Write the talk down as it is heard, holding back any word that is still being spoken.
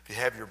you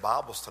have your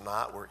Bibles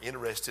tonight, we're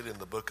interested in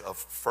the book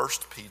of 1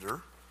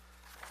 Peter,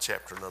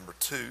 chapter number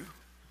 2.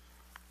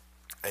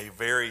 A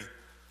very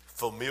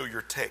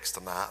familiar text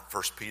tonight,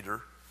 1 Peter,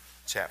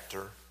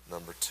 chapter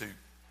number 2.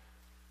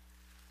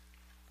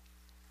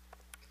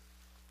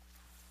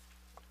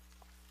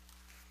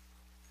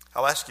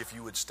 I'll ask you if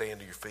you would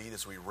stand to your feet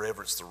as we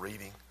reverence the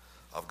reading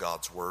of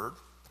God's Word.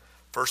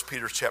 1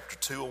 Peter chapter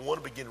 2, I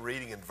want to begin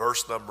reading in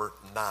verse number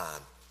 9.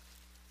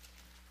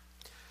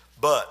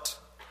 But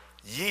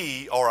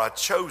ye are a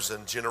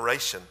chosen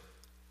generation,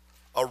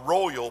 a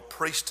royal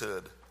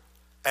priesthood,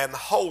 and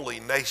holy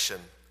nation,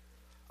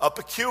 a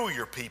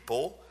peculiar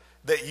people,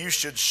 that you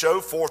should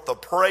show forth the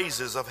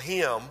praises of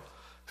him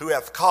who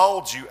hath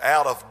called you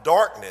out of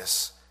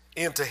darkness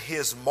into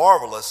his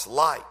marvelous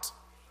light,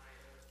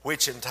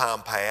 which in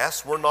time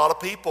past were not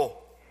a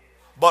people,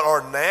 but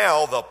are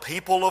now the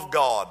people of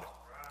God,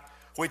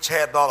 which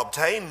had not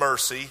obtained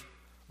mercy,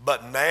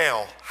 but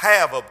now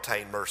have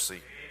obtained mercy.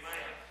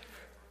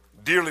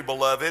 Dearly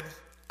beloved,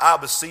 I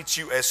beseech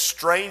you as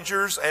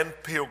strangers and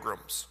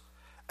pilgrims,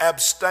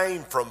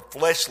 abstain from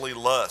fleshly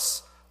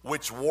lusts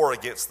which war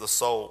against the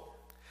soul,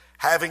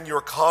 having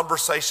your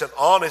conversation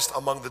honest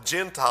among the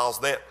Gentiles,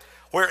 that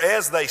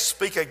whereas they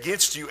speak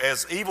against you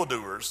as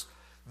evildoers,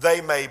 they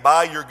may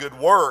by your good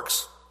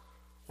works,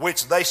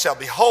 which they shall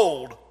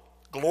behold,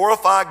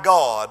 glorify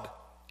God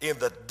in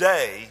the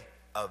day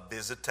of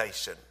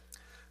visitation.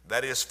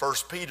 That is 1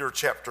 Peter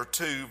chapter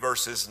 2,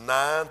 verses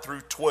 9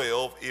 through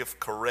 12, if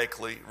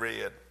correctly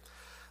read.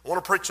 I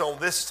want to preach on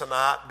this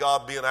tonight,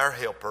 God being our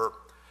helper.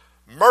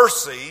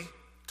 Mercy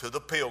to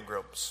the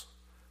pilgrims.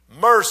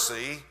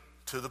 Mercy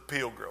to the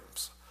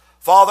pilgrims.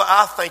 Father,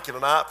 I thank you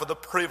tonight for the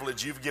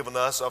privilege you've given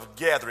us of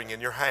gathering in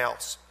your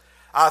house.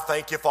 I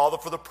thank you, Father,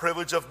 for the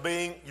privilege of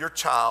being your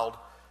child.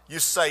 You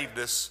saved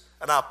us,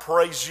 and I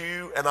praise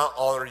you and I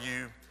honor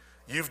you.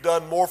 You've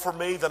done more for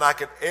me than I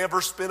could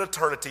ever spend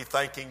eternity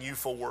thanking you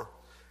for.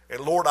 And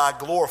Lord, I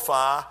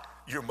glorify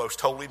your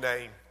most holy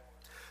name.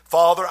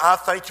 Father, I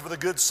thank you for the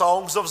good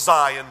songs of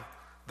Zion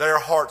that our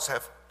hearts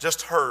have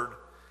just heard.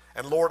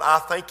 And Lord, I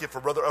thank you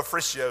for Brother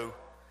Ofricio,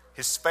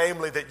 his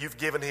family that you've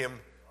given him,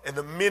 and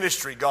the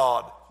ministry,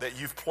 God, that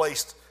you've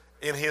placed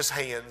in his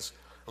hands.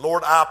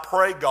 Lord, I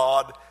pray,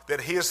 God, that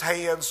his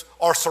hands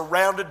are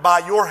surrounded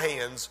by your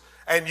hands,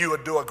 and you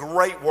would do a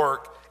great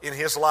work in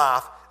his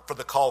life for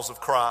the cause of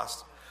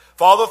Christ.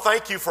 Father,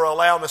 thank you for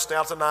allowing us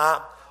now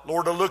tonight,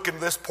 Lord, to look in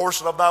this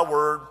portion of thy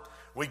word.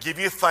 We give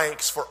you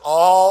thanks for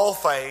all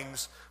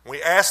things.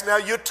 We ask now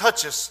you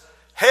touch us,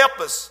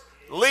 help us,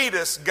 lead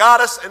us,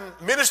 guide us, and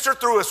minister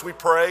through us, we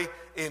pray,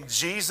 in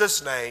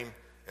Jesus' name.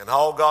 And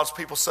all God's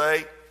people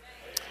say,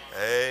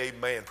 amen.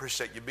 Amen.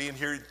 Appreciate you being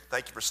here.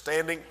 Thank you for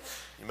standing.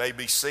 You may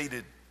be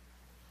seated.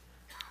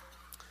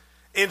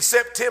 In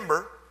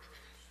September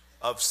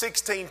of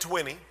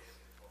 1620,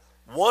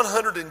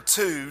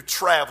 102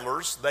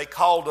 travelers, they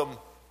called them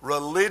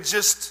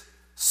religious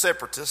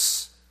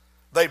separatists,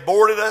 they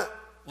boarded a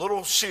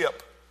little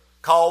ship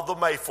called the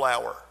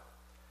Mayflower.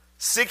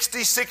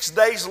 66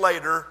 days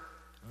later,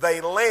 they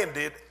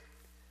landed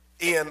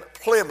in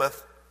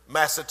Plymouth,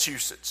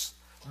 Massachusetts.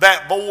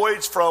 That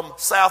voyage from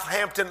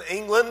Southampton,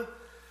 England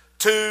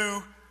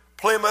to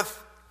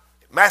Plymouth,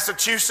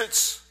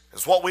 Massachusetts,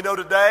 is what we know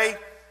today,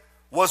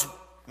 was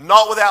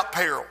not without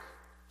peril.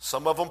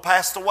 Some of them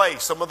passed away.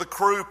 Some of the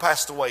crew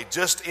passed away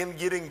just in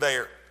getting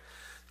there.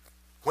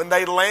 When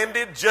they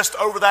landed just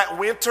over that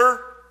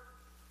winter,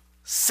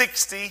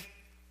 60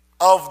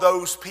 of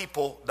those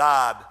people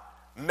died.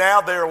 Now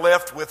they're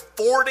left with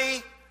 40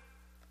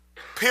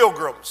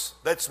 pilgrims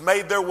that's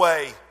made their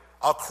way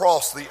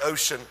across the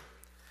ocean.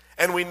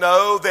 And we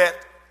know that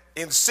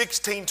in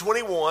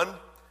 1621,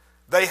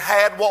 they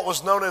had what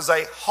was known as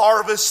a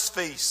harvest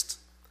feast.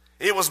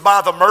 It was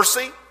by the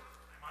mercy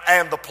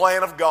and the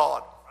plan of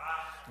God.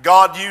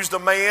 God used a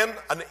man,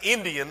 an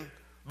Indian,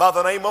 by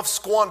the name of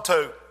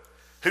Squanto,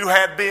 who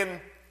had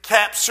been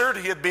captured.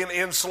 He had been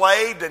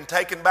enslaved and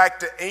taken back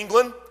to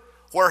England,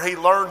 where he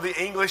learned the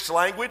English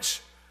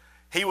language.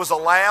 He was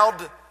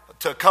allowed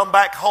to come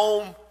back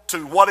home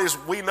to what is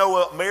we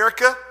know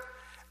America,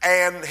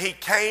 and he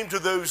came to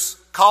those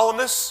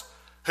colonists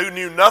who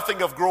knew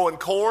nothing of growing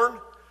corn,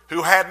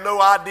 who had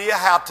no idea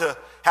how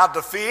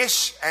to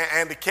fish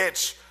and to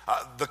catch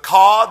the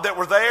cod that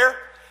were there,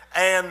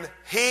 and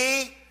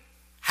he,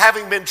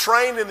 having been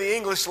trained in the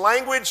English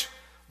language,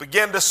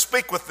 began to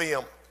speak with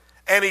them.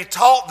 And he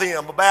taught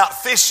them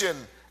about fishing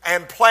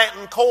and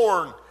planting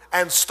corn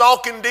and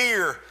stalking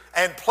deer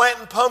and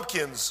planting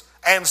pumpkins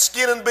and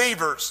skinning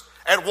beavers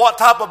and what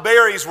type of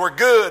berries were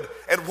good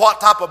and what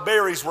type of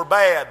berries were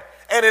bad.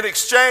 And in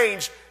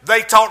exchange,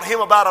 they taught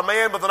him about a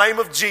man by the name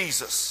of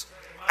Jesus.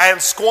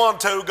 And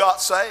Squanto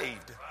got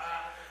saved.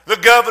 The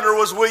governor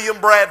was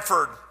William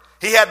Bradford.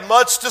 He had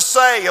much to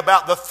say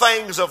about the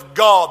things of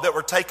God that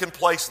were taking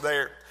place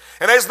there.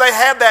 And as they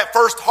had that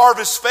first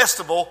harvest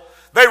festival,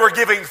 they were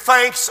giving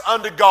thanks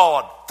unto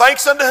God.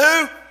 Thanks unto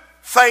who?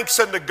 Thanks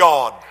unto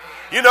God.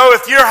 You know,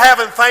 if you're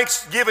having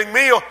Thanksgiving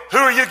meal, who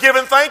are you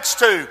giving thanks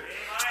to?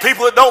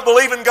 People that don't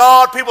believe in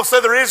God, people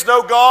say there is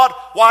no God,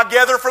 why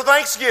gather for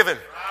Thanksgiving?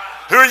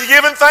 Who are you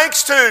giving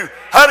thanks to?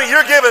 Honey,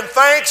 you're giving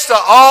thanks to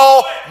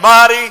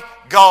Almighty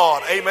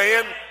God.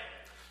 Amen.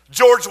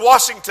 George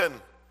Washington,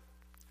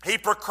 he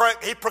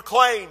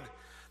proclaimed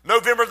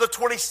November the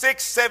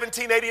 26th,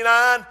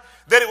 1789,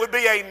 that it would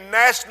be a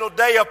national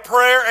day of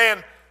prayer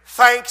and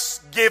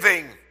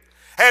thanksgiving.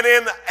 And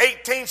in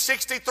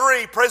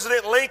 1863,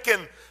 President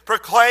Lincoln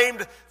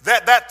proclaimed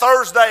that that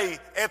Thursday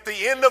at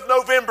the end of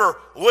November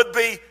would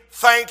be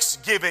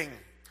Thanksgiving.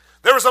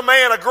 There was a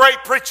man, a great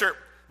preacher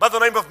by the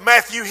name of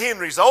Matthew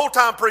Henry, an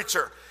old-time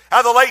preacher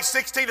out of the late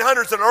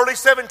 1600s and early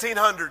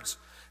 1700s.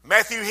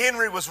 Matthew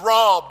Henry was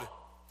robbed.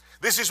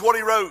 This is what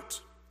he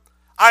wrote.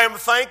 I am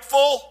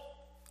thankful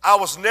I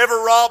was never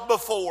robbed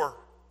before.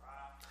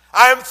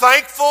 I am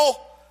thankful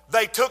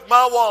they took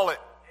my wallet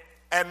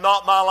and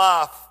not my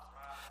life.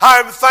 I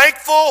am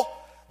thankful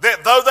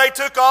that though they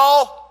took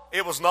all,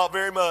 it was not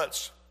very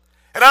much.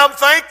 And I'm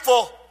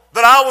thankful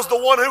that I was the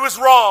one who was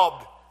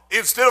robbed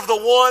instead of the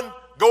one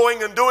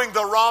going and doing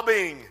the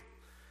robbing.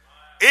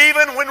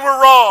 Even when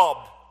we're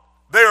robbed,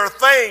 there are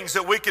things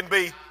that we can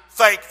be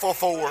thankful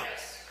for.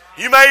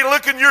 You may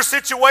look in your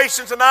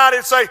situation tonight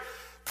and say,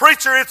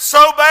 preacher, it's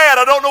so bad,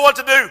 I don't know what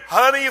to do.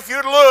 Honey, if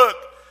you'd look,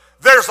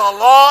 there's a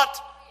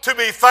lot to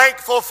be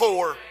thankful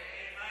for.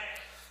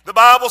 The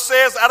Bible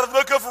says out of the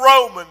book of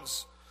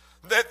Romans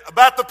that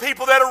about the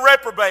people that are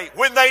reprobate,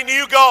 when they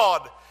knew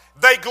God,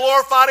 they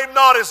glorified Him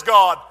not as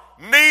God,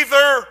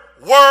 neither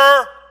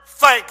were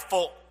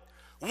thankful.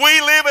 We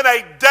live in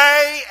a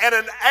day and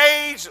an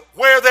age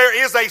where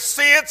there is a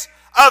sense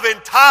of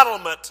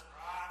entitlement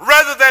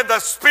rather than the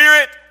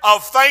spirit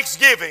of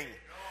thanksgiving. And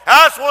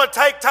I just want to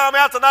take time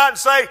out tonight and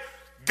say,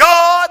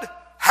 God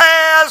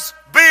has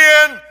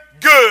been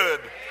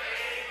good.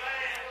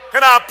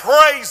 And I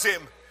praise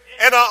Him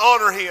and I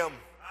honor Him.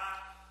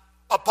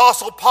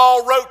 Apostle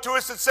Paul wrote to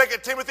us in 2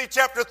 Timothy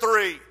chapter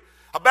 3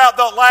 about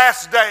the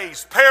last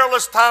days,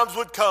 perilous times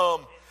would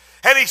come.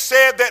 And he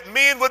said that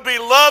men would be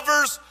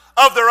lovers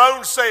of their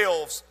own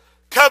selves,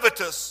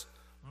 covetous,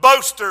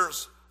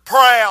 boasters,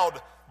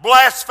 proud,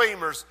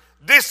 blasphemers,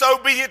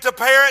 disobedient to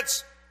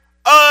parents,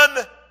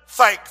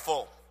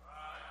 unthankful.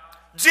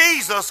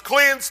 Jesus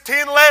cleansed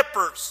 10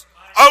 lepers.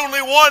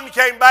 Only one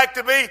came back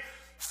to be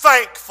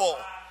thankful.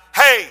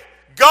 Hey,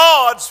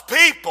 God's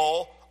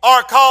people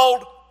are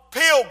called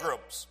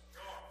pilgrims.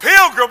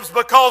 Pilgrims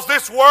because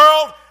this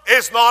world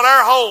is not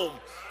our home.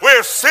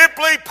 We're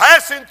simply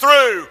passing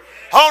through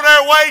on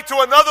our way to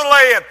another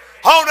land,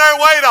 on our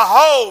way to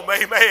home,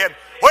 amen,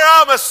 where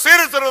I'm a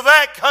citizen of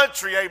that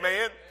country,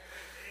 amen.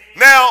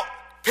 Now,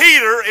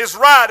 Peter is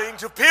writing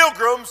to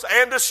pilgrims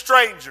and to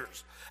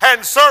strangers,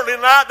 and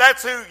certainly not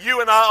that's who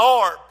you and I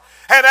are.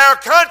 And our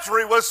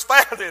country was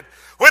founded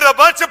when a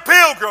bunch of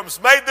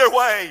pilgrims made their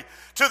way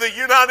to the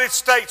United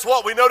States,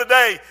 what we know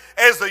today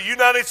as the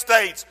United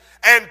States.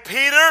 And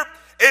Peter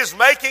is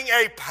making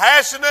a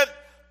passionate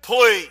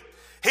plea.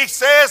 He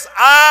says,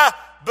 I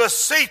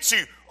beseech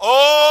you.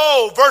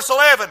 Oh, verse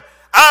 11.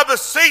 I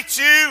beseech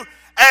you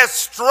as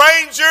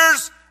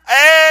strangers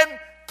and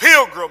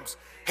pilgrims.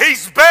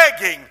 He's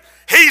begging.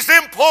 He's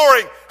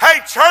imploring. Hey,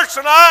 church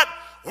tonight,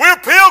 we're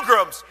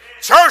pilgrims.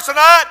 Church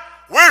tonight,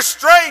 we're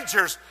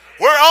strangers.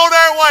 We're on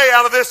our way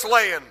out of this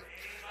land.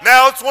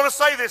 Now, I just want to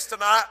say this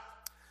tonight.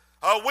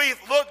 We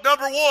look,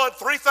 number one,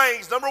 three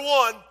things. Number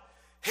one,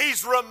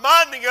 he's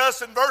reminding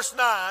us in verse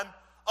 9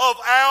 of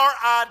our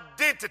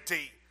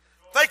identity.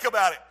 Think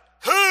about it.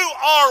 Who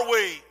are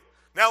we?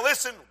 Now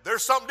listen,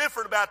 there's something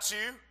different about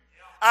you.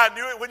 I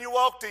knew it when you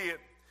walked in.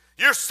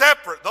 You're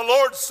separate. The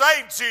Lord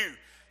saved you.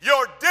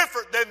 You're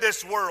different than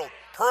this world.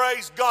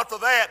 Praise God for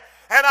that.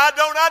 And I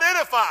don't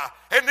identify,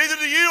 and neither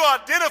do you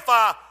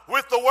identify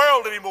with the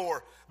world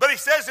anymore. But he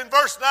says in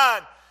verse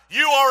 9,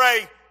 you are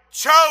a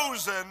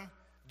chosen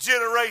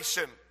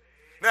generation.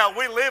 Now,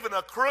 we live in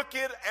a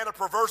crooked and a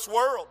perverse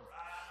world.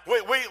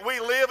 We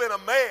live in a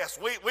mess.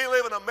 We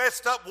live in a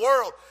messed up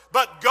world.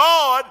 But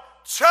God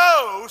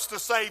chose to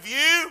save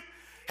you,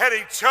 and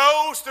He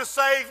chose to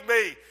save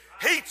me.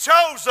 He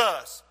chose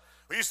us.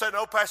 Well, you say,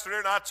 no, Pastor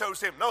Aaron, I chose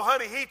Him. No,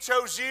 honey, He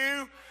chose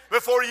you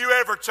before you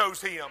ever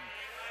chose Him.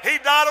 He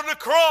died on the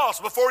cross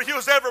before you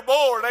was ever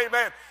born.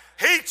 Amen.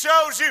 He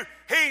chose you.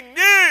 He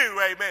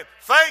knew. Amen.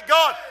 Thank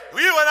God. You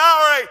and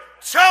I are a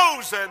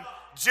chosen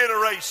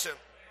generation.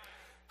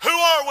 Who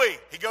are we?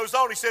 He goes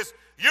on. He says,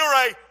 you're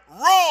a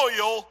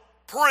royal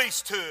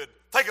priesthood.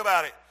 Think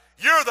about it.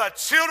 You're the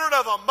children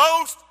of the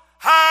Most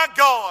High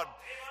God.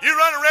 You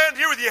run around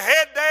here with your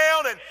head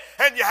down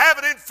and you have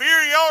an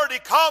inferiority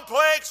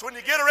complex when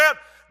you get around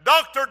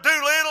Dr.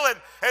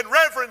 Doolittle and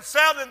Reverend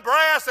Sounding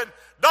Brass and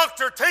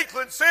Dr.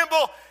 Tinkling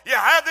Cymbal. You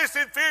have this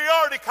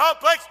inferiority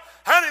complex.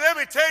 Honey, let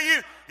me tell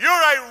you, you're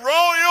a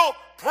royal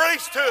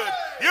priesthood.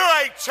 You're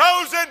a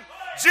chosen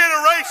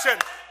generation.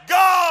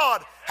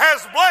 God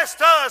has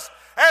blessed us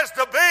as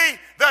to be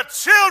the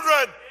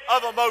children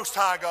of the Most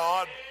High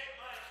God.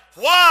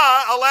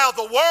 Why allow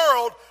the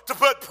world to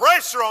put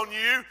pressure on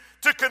you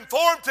to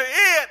conform to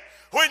it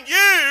when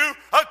you,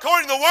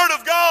 according to the Word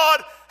of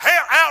God,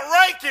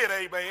 outrank it,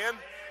 amen.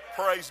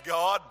 Praise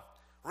God.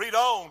 Read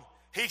on.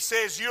 He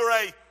says you're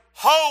a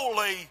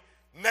holy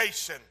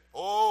nation.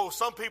 Oh,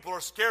 some people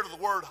are scared of the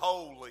word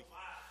holy.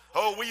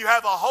 Oh, well, you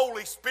have a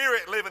Holy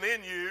Spirit living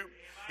in you.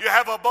 You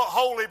have a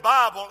holy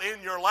Bible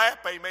in your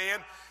lap, amen.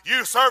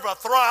 You serve a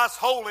thrice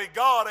holy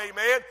God,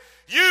 amen.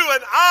 You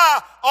and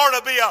I are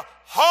to be a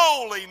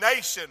holy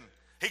nation.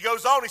 He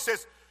goes on, he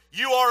says,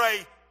 you are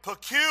a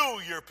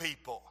peculiar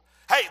people.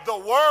 Hey, the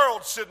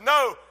world should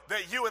know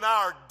that you and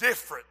I are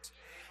different.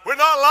 We're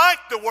not like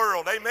the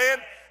world, amen.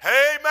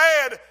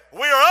 Amen.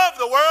 We are of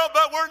the world,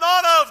 but we're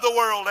not of the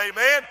world,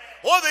 amen.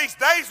 One of these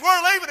days,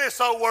 we're leaving this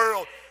old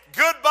world.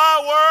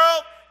 Goodbye,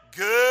 world.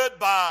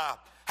 Goodbye.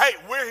 Hey,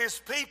 we're his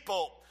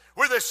people.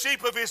 We're the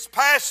sheep of his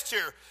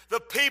pasture, the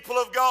people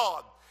of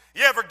God.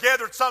 You ever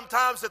gathered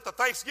sometimes at the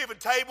Thanksgiving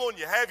table and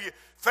you have your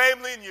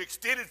family and your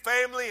extended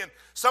family and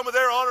some of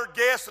their honored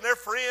guests and their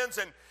friends,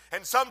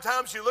 and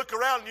sometimes you look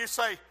around and you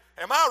say,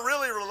 am I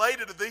really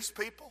related to these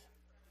people?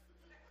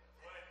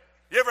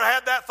 You ever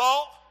had that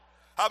thought?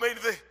 I mean,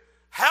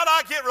 how do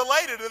I get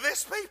related to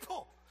these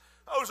people?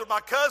 Those are my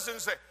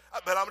cousins.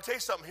 But I'm going to tell you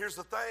something. Here's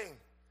the thing.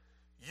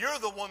 You're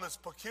the one that's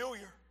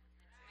peculiar.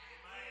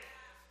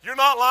 You're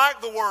not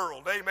like the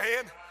world.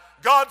 Amen.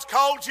 God's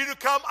called you to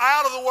come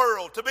out of the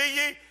world, to be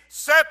ye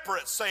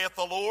separate, saith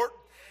the Lord.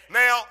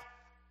 Now,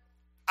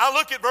 I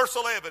look at verse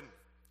 11.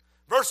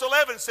 Verse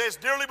 11 says,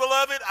 dearly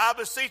beloved, I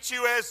beseech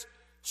you as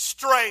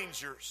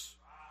strangers.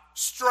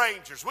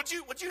 Strangers. Would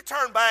you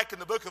turn back in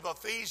the book of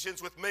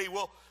Ephesians with me?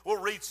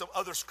 We'll read some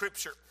other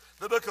scripture.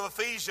 The book of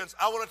Ephesians,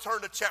 I want to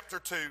turn to chapter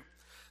 2.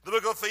 The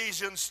book of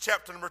Ephesians,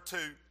 chapter number 2.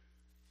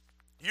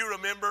 You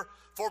remember,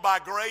 for by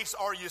grace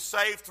are you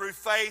saved through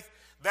faith,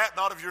 that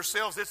not of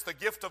yourselves, it's the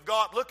gift of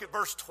God. Look at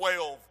verse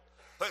 12.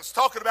 It's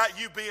talking about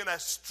you being a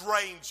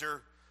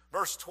stranger.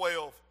 Verse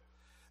 12.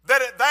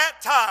 That at that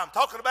time,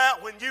 talking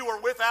about when you were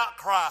without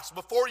Christ,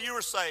 before you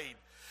were saved,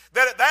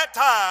 that at that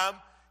time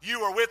you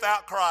were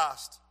without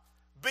Christ,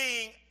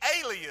 being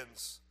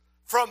aliens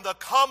from the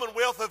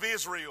commonwealth of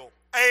Israel,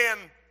 and,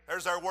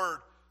 there's our word,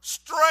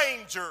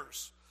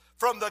 strangers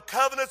from the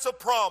covenants of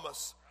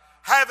promise,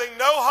 having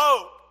no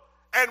hope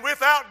and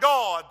without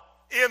God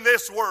in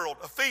this world.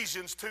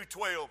 Ephesians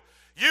 2:12.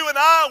 You and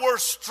I were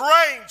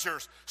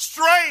strangers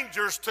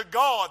to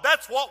God.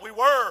 That's what we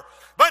were.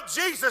 But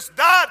Jesus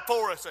died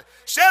for us,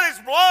 shed his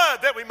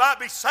blood that we might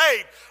be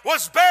saved,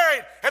 was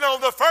buried, and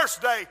on the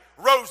first day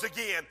rose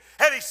again.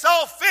 And he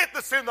saw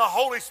fitness in the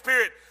Holy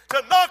Spirit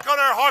to knock on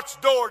our heart's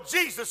door.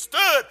 Jesus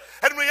stood,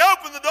 and we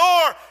opened the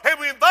door, and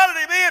we invited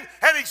him in,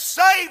 and he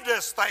saved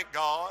us, thank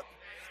God.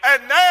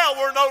 And now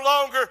we're no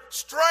longer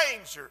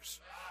strangers.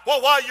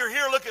 Well, while you're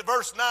here, look at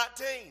verse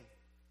 19.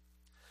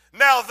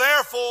 Now,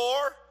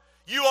 therefore,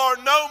 you are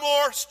no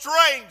more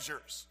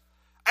strangers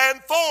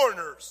and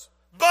foreigners,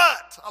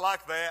 but, I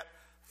like that,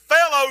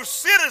 fellow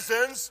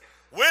citizens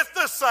with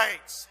the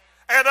saints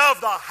and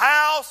of the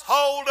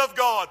household of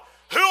God.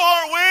 Who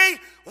are we?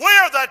 We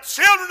are the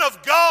children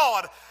of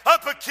God, a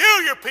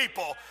peculiar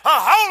people, a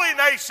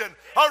holy nation,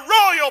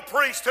 a royal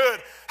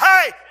priesthood.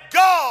 Hey,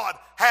 God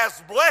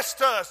has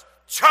blessed us,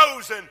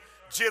 chosen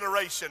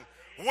generation.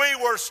 We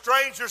were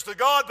strangers to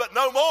God, but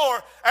no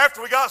more.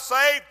 After we got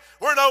saved,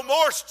 we're no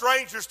more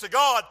strangers to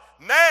God.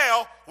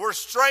 Now we're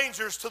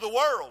strangers to the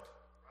world.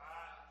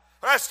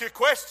 I'll ask you a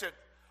question.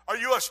 Are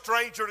you a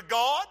stranger to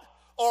God,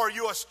 or are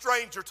you a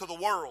stranger to the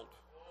world?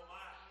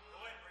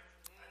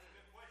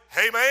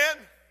 Amen.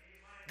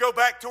 Go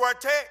back to our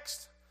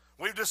text.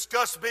 We've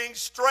discussed being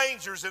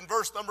strangers in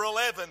verse number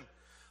 11.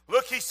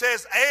 Look, he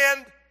says,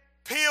 and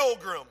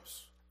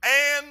pilgrims.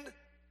 And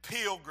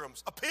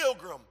pilgrims. A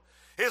pilgrim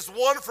is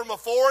one from a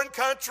foreign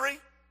country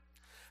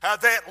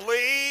that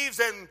leaves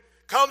and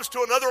comes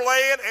to another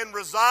land and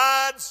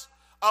resides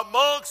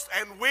amongst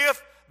and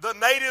with the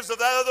natives of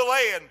that other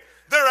land.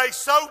 They're a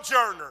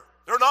sojourner.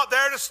 They're not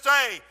there to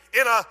stay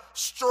in a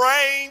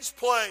strange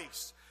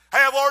place.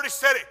 Hey, I've already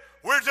said it.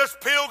 We're just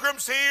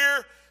pilgrims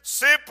here,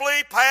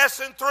 simply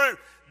passing through.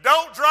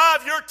 Don't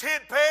drive your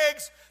tent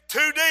pegs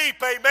too deep,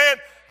 amen.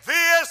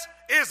 This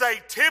is a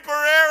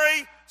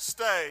temporary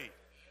stay.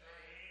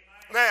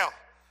 Now,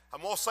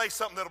 I'm going to say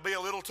something that'll be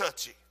a little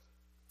touchy.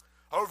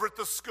 Over at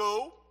the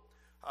school,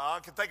 I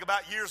can think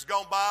about years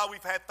gone by,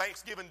 we've had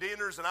Thanksgiving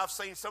dinners, and I've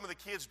seen some of the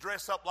kids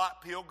dress up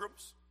like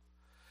pilgrims.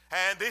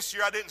 And this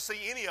year I didn't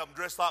see any of them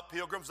dressed like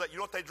pilgrims. You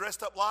know what they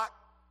dressed up like?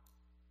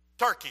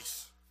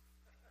 Turkeys.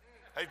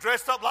 They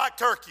dressed up like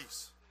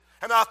turkeys.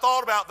 And I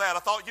thought about that. I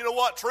thought, you know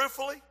what,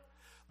 truthfully,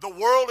 the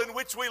world in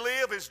which we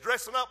live is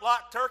dressing up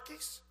like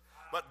turkeys,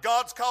 but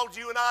God's called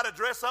you and I to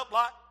dress up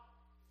like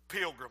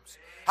pilgrims.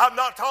 I'm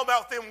not talking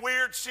about them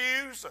weird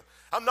shoes.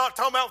 I'm not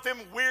talking about them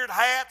weird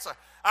hats.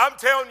 I'm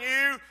telling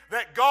you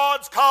that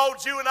God's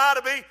called you and I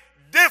to be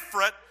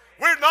different.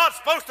 We're not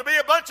supposed to be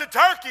a bunch of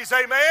turkeys,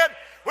 amen.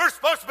 We're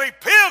supposed to be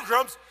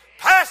pilgrims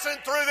passing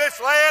through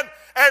this land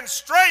and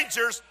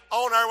strangers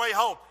on our way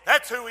home.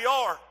 That's who we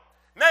are.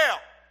 Now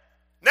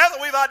that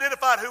we've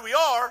identified who we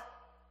are,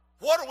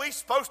 what are we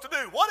supposed to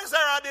do? What is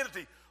our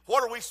identity?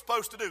 What are we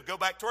supposed to do? Go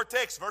back to our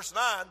text, verse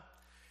 9.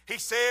 He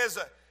says,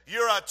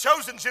 you're a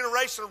chosen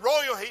generation, a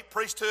royal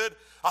priesthood,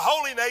 a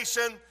holy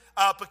nation,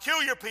 a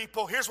peculiar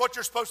people. Here's what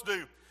you're supposed to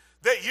do.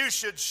 That you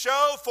should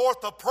show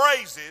forth the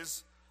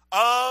praises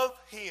of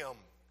Him.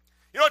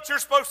 You know what you're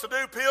supposed to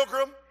do,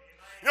 pilgrim?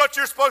 You know what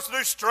you're supposed to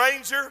do,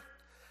 stranger?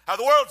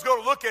 The world's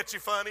going to look at you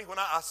funny when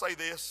I say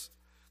this.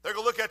 They're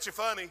going to look at you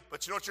funny,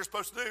 but you know what you're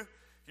supposed to do?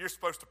 You're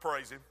supposed to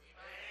praise Him.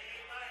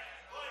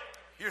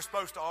 You're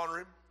supposed to honor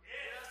Him.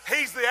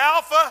 He's the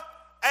Alpha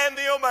and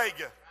the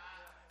Omega.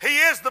 He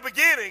is the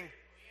beginning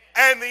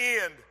and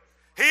the end.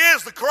 He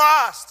is the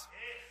Christ.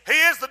 He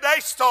is the day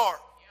star.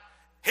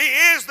 He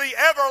is the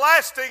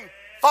everlasting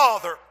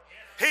Father.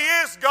 He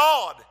is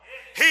God.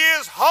 He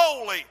is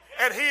holy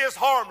and He is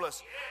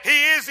harmless.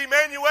 He is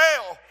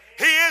Emmanuel.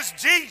 He is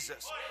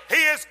Jesus. He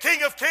is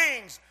King of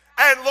kings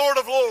and Lord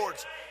of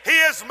lords. He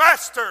is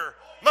Master,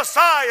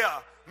 Messiah,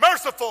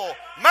 merciful,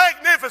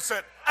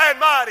 magnificent, and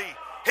mighty.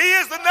 He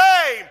is the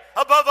name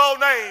above all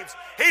names.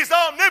 He's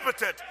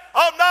omnipotent,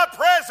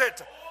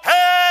 omnipresent.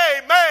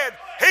 Amen.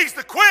 He's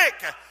the quick.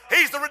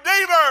 He's the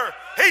Redeemer.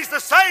 He's the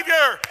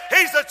Savior.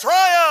 He's the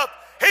triumph.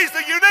 He's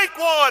the unique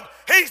one.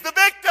 He's the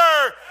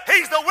victor.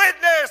 He's the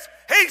witness.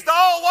 He's the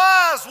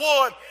all-wise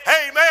one.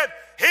 Amen.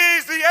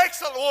 He's the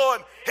excellent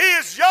one. He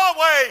is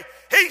Yahweh.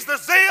 He's the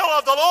zeal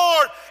of the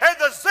Lord and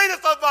the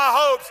zenith of my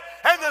hopes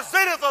and the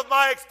zenith of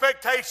my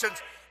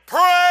expectations.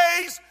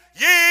 Praise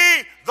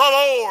ye the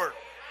Lord.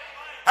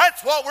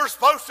 That's what we're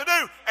supposed to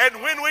do. And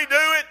when we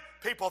do it,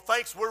 people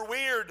think we're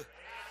weird.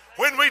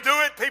 When we do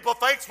it, people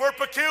think we're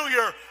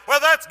peculiar. Well,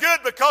 that's good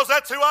because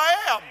that's who I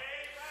am.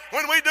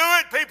 When we do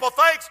it, people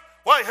think,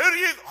 well,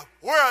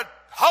 we're a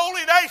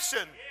holy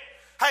nation.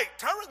 Hey,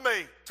 turn with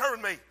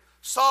me.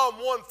 Psalm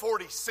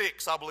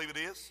 146, I believe it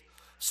is.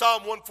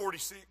 Psalm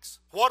 146.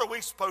 What are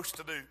we supposed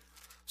to do?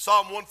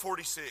 Psalm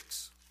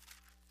 146.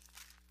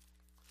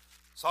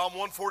 Psalm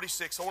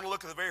 146. I want to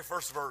look at the very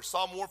first verse.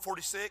 Psalm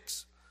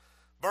 146,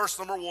 verse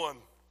number 1.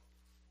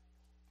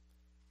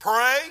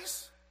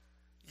 Praise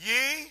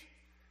ye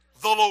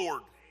the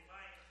Lord.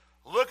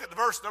 Look at the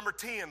verse number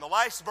 10, the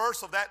last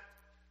verse of that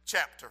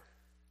chapter.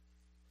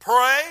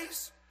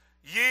 Praise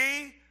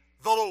ye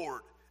the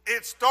Lord.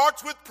 It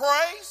starts with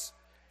praise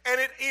and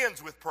it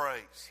ends with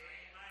praise.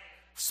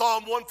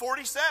 Psalm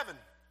 147,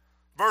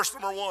 verse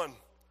number 1.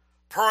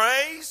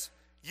 Praise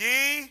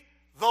ye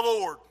the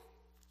Lord.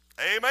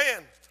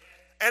 Amen.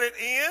 And it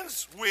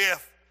ends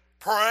with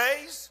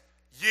praise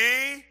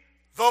ye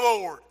the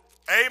Lord.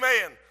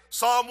 Amen.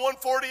 Psalm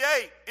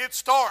 148, it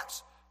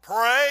starts,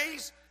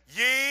 praise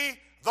ye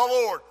the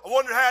Lord. I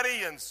wonder how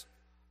it ends.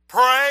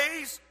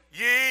 Praise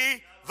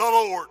ye the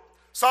Lord.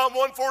 Psalm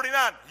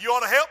 149, you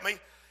ought to help me.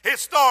 It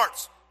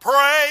starts,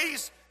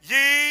 praise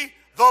ye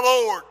the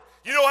Lord.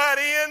 You know how it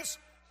ends?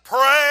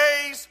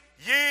 Praise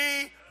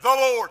ye the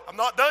Lord. I'm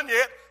not done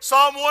yet.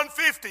 Psalm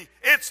 150,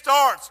 it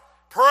starts,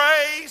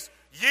 praise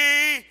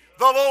ye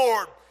the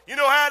Lord. You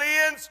know how it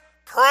ends?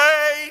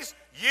 Praise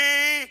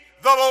ye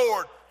the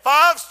Lord.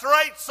 5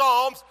 straight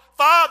Psalms,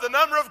 5 the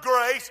number of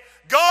grace.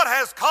 God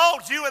has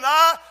called you and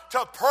I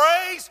to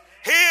praise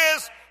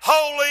His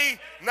holy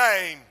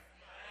name.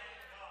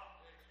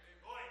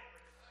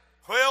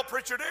 Well,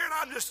 Preacher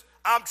Darren,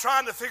 I'm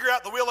trying to figure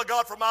out the will of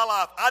God for my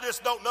life. I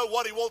just don't know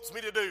what He wants me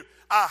to do.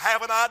 I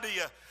have an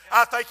idea.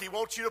 I think He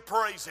wants you to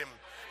praise Him.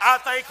 I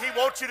think He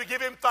wants you to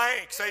give Him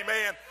thanks.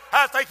 Amen.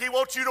 I think He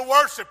wants you to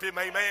worship Him.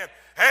 Amen.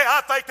 Hey,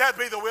 I think that'd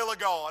be the will of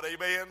God.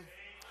 Amen.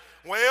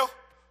 Well,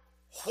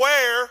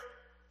 where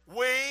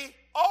we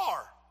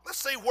are. Let's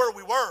see where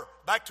we were.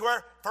 Back to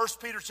our 1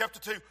 Peter chapter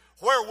 2.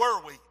 Where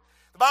were we?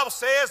 The Bible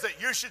says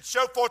that you should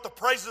show forth the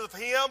praises of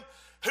Him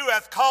who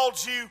hath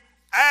called you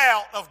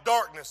out of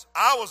darkness.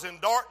 I was in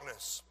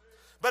darkness,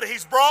 but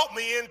He's brought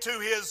me into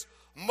His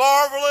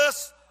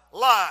marvelous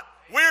light.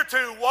 We're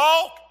to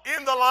walk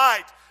in the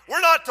light.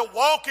 We're not to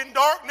walk in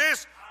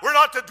darkness. We're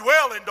not to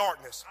dwell in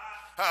darkness.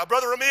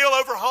 Brother Emil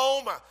over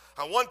home,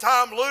 one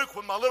time Luke,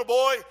 when my little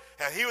boy,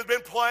 he had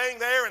been playing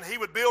there, and he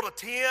would build a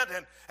tent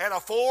and a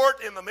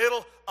fort in the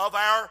middle of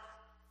our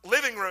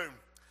living room.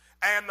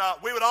 And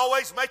we would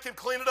always make him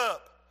clean it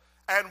up.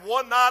 And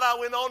one night I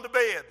went on to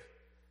bed,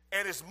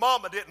 and his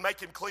mama didn't make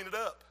him clean it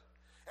up.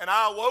 And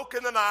I awoke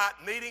in the night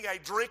needing a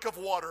drink of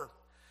water.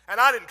 And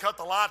I didn't cut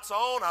the lights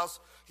on. I was,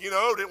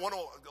 didn't want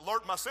to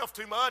alert myself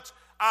too much.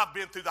 I've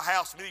been through the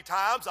house many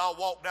times. I'll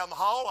walk down the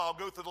hall. I'll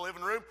go through the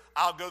living room.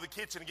 I'll go to the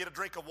kitchen and get a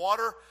drink of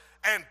water.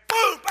 And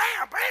boom,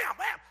 bam, bam,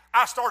 bam.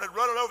 I started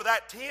running over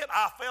that tent.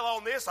 I fell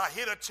on this. I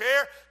hit a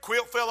chair.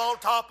 Quilt fell on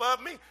top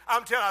of me.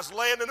 I'm telling you, I was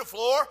laying on the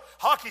floor.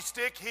 Hockey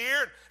stick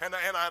here. And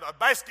a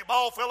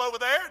basketball fell over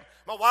there. And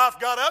my wife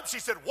got up. She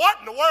said, "What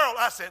in the world?"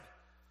 I said,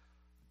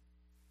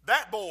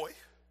 "That boy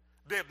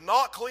did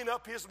not clean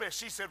up his mess."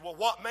 She said, "Well,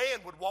 what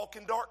man would walk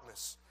in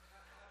darkness?"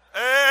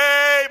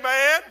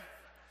 Amen.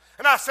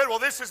 And I said, "Well,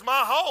 this is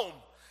my home."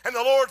 And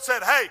the Lord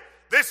said, "Hey,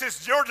 this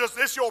is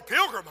your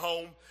pilgrim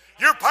home.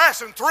 You're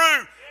passing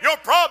through. Your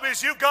problem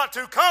is you've got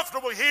too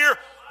comfortable here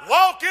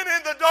walking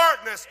in the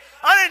darkness.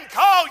 I didn't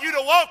call you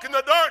to walk in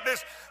the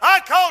darkness. I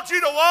called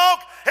you to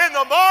walk in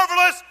the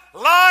marvelous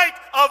light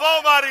of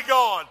Almighty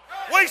God.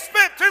 We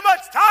spent too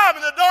much time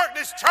in the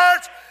darkness,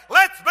 church.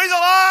 Let's be the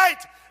light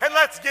and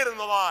let's get in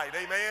the light.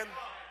 Amen.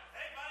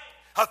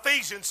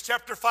 Ephesians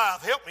chapter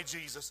 5. Help me,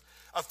 Jesus.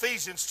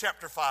 Ephesians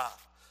chapter 5.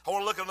 I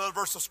want to look at another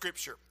verse of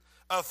Scripture.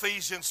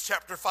 Ephesians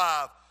chapter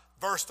 5,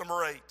 verse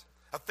number 8.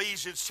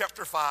 Ephesians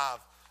chapter 5,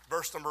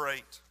 verse number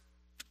 8.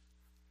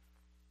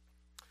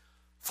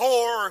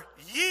 For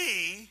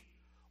ye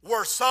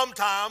were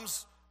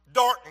sometimes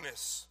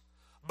darkness,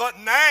 but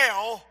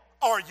now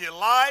are ye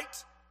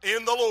light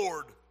in the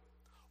Lord.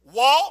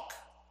 Walk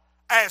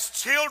as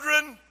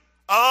children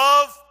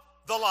of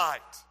the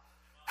light.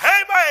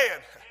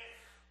 Amen.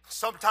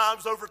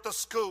 Sometimes over at the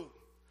school,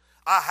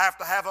 I have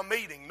to have a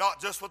meeting,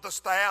 not just with the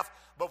staff,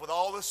 but with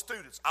all the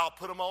students. I'll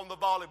put them on the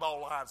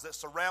volleyball lines that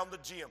surround the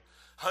gym.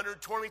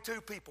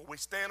 122 people. We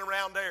stand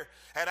around there,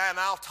 and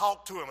I'll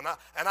talk to them,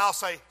 and I'll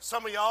say,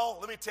 some of y'all,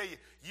 let me tell you,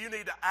 you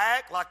need to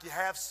act like you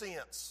have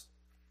sense.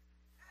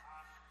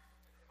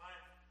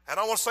 And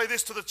I want to say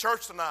this to the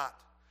church tonight.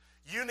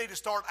 You need to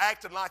start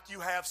acting like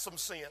you have some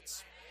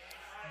sense.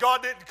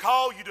 God didn't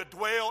call you to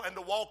dwell and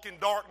to walk in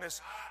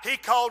darkness. He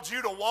called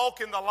you to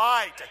walk in the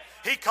light.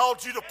 He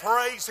called you to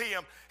praise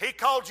Him. He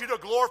called you to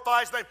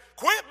glorify His name.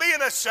 Quit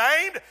being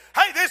ashamed.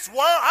 Hey, this world,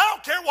 I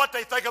don't care what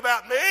they think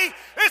about me.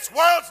 This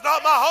world's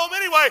not my home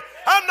anyway.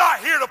 I'm not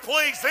here to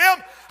please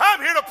them. I'm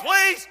here to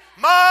please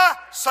my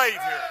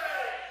Savior.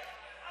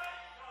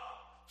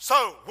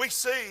 So we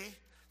see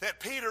that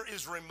Peter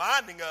is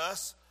reminding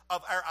us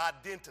of our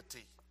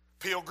identity.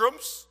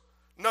 Pilgrims,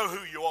 know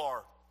who you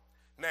are.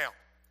 Now,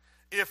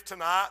 if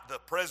tonight the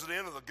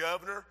president or the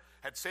governor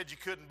had said you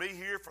couldn't be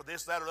here for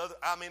this, that, or the other,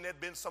 I mean, there'd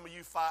been some of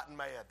you fighting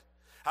mad.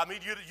 I mean,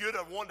 you'd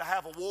have wanted to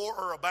have a war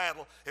or a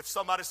battle if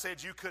somebody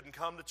said you couldn't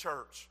come to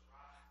church.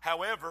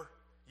 However,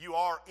 you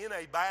are in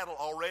a battle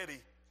already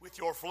with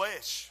your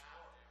flesh.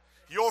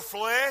 Your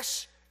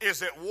flesh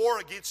is at war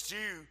against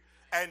you,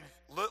 and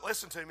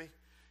listen to me,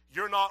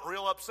 you're not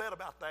real upset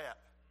about that.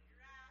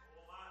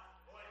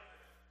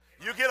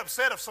 You get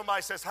upset if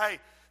somebody says, hey,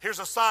 here's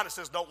a sign that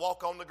says don't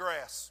walk on the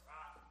grass.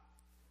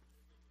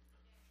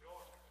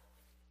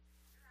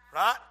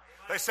 Right?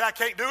 They say, I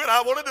can't do it,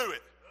 I want to do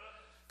it.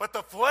 But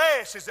the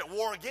flesh is at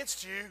war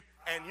against you,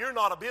 and you're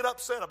not a bit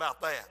upset about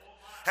that.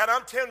 And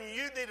I'm telling you,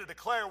 you need to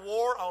declare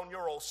war on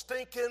your old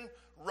stinking,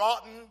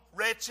 rotten,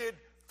 wretched,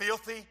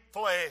 filthy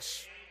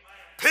flesh.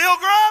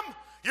 Pilgrim,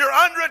 you're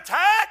under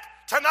attack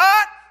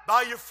tonight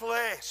by your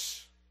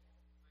flesh.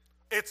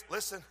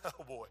 Listen,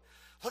 oh boy.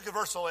 Look at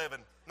verse 11.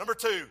 Number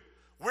 2,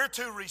 we're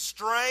to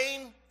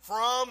restrain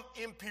from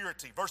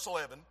impurity. Verse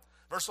 11.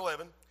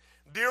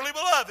 Dearly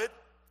beloved,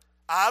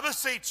 I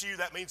beseech you,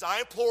 that means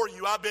I implore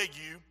you, I beg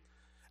you,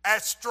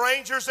 as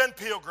strangers and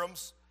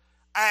pilgrims,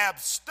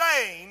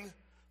 abstain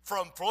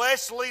from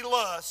fleshly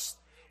lusts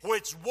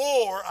which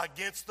war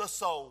against the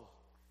soul.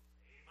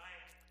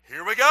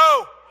 Here we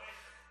go.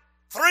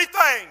 3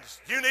 things.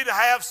 You need to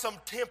have some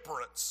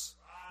temperance.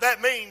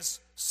 That means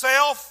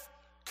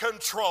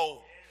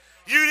self-control.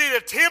 You need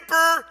to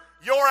temper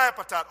your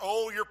appetite.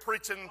 Oh, you're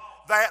preaching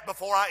that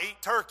before I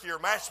eat turkey or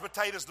mashed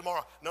potatoes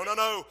tomorrow.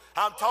 No.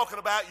 I'm talking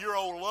about your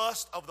old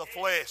lust of the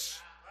flesh.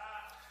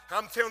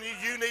 I'm telling you,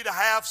 you need to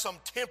have some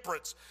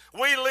temperance.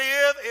 We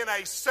live in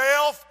a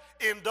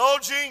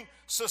self-indulging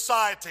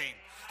society.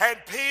 And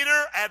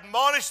Peter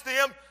admonished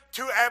them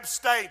to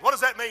abstain. What does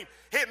that mean?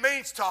 It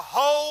means to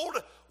hold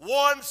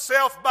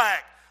oneself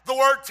back. The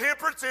word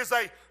temperance is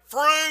a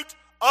fruit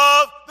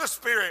of the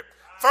Spirit.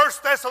 1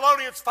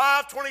 Thessalonians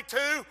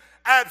 5:22,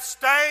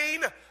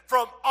 abstain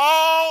from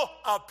all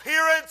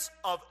appearance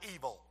of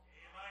evil.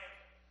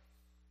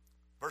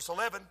 Verse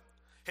 11,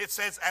 it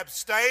says,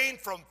 abstain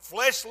from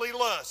fleshly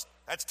lust.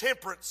 That's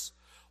temperance.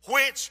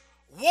 Which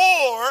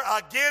war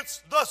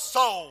against the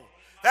soul.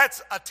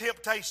 That's a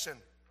temptation.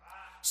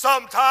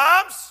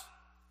 Sometimes,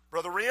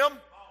 Brother Rim,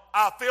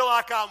 I feel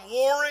like I'm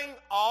warring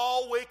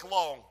all week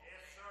long.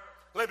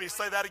 Let me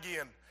say that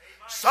again.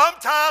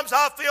 Sometimes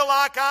I feel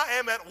like I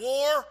am at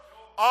war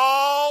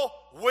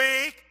all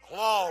week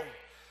long.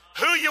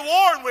 Who you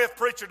warring with,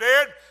 Preacher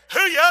Darren? Who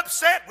you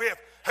upset with?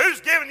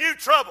 Who's giving you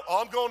trouble?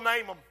 Oh, I'm going to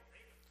name them.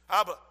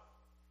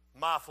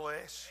 My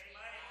flesh.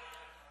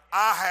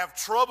 I have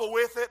trouble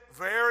with it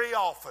very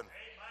often.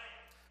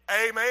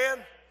 Amen.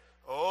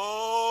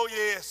 Oh,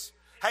 yes.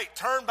 Hey,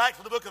 turn back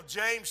to the book of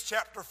James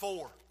chapter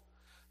 4.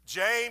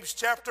 James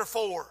chapter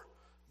 4,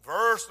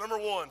 verse number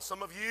 1.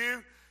 Some of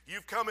you,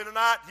 you've come in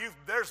tonight,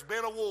 there's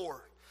been a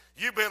war.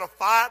 You've been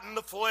fighting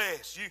the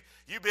flesh.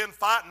 You've been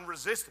fighting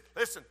resistance.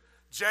 Listen,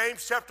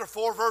 James chapter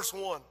 4, verse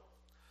 1.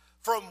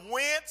 From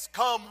whence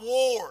come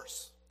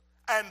wars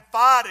and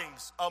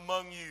fightings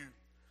among you?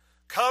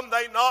 Come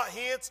they not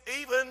hence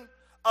even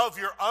of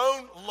your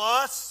own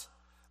lusts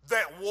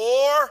that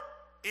war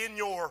in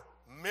your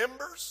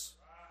members?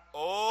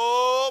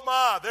 Oh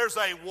my, there's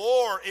a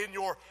war in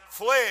your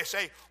flesh,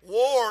 a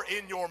war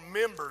in your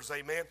members,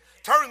 amen.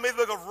 Turn with me to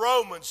the book of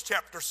Romans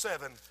chapter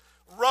 7.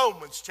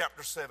 Romans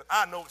chapter 7.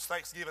 I know it's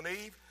Thanksgiving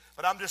Eve,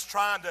 but I'm just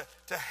trying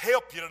to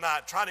help you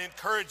tonight, trying to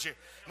encourage you.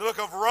 In the book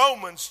of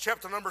Romans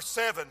chapter number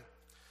 7.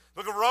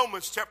 Book of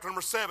Romans chapter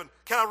number 7.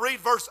 Can I read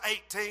verse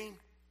 18?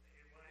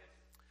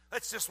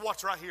 Let's just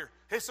watch right here.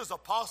 This is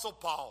Apostle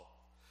Paul.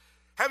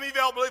 How many of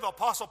y'all believe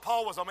Apostle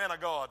Paul was a man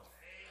of God?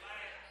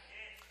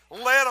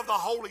 Amen. Led of the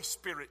Holy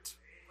Spirit.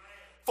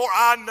 Amen. For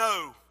I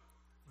know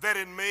that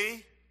in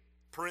me,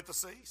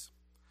 parentheses,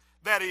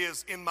 that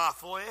is in my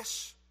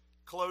flesh,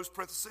 close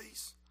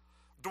parentheses,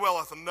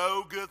 dwelleth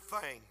no good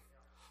thing.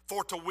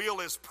 For to will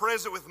is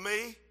present with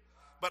me,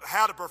 but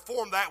how to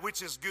perform that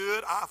which is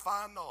good I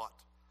find not.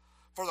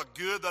 For the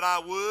good that I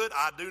would,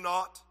 I do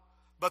not,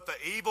 but the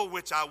evil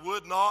which I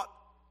would not,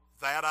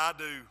 that I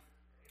do.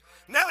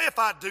 Now if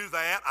I do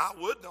that, I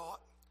would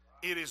not.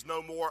 It is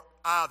no more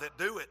I that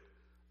do it,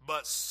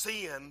 but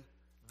sin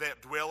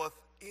that dwelleth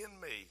in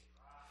me.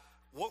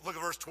 Look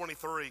at verse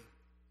 23.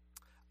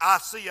 I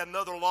see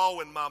another law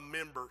in my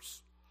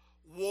members,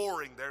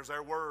 warring, there's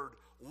our word,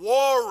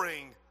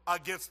 warring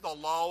against the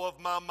law of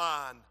my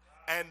mind,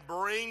 and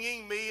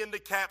bringing me into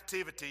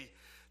captivity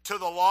to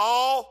the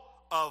law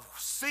of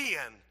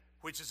sin,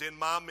 which is in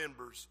my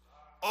members.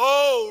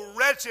 O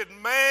wretched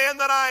man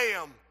that I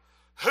am,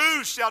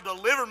 who shall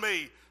deliver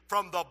me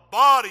from the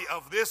body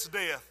of this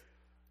death?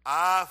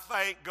 I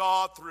thank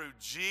God through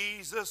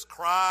Jesus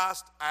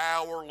Christ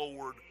our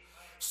Lord.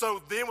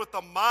 So then with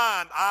the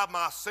mind I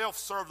myself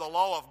serve the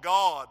law of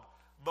God,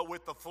 but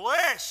with the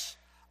flesh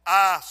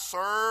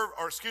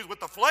with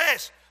the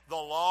flesh the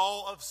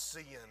law of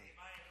sin.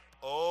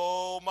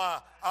 Oh my,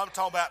 I'm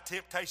talking about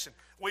temptation.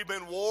 We've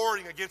been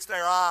warring against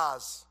our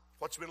eyes.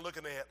 What you been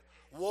looking at?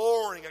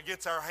 Warring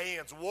against our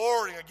hands,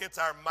 warring against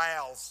our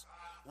mouths,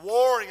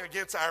 warring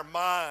against our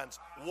minds,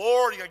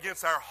 warring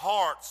against our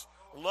hearts,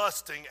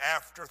 lusting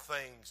after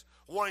things,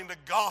 wanting to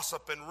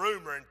gossip and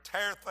rumor and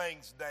tear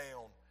things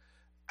down.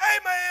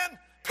 Amen.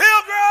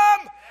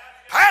 Pilgrim,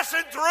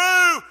 passing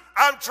through,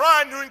 I'm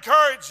trying to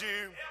encourage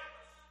you.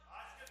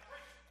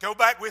 Go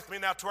back with me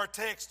now to our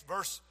text,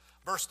 verse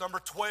number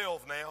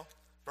 12 now.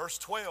 Verse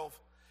 12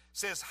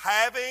 says,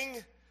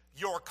 having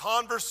your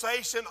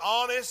conversation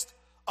honest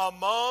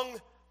among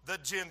the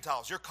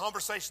Gentiles. Your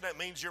conversation, that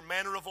means your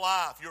manner of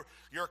life,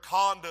 your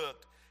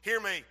conduct. Hear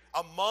me,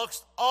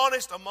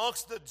 honest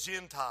amongst the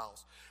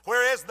Gentiles.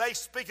 Whereas they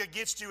speak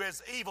against you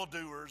as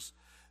evildoers,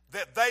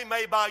 that they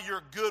may by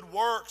your good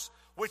works,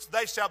 which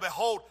they shall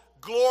behold,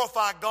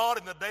 glorify God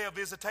in the day of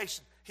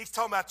visitation. He's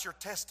talking about your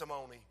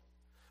testimony.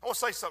 I want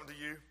to say something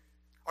to you.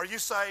 Are you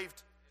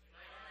saved?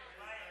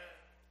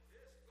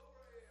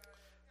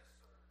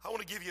 I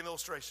want to give you an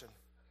illustration.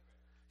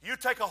 You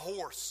take a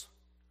horse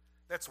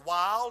that's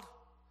wild.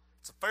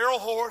 It's a feral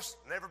horse,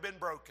 never been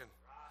broken.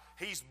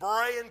 He's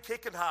braying,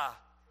 kicking high.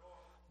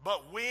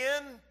 But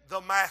when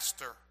the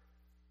master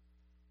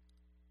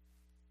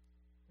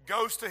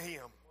goes to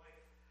him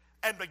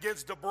and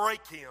begins to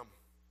break him,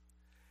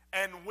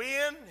 and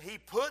when he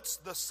puts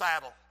the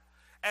saddle,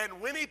 and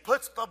when he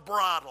puts the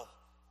bridle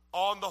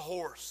on the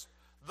horse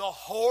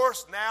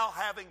now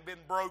having been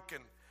broken,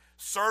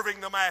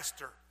 serving the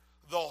master,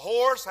 the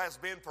horse has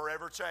been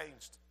forever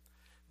changed.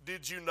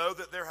 Did you know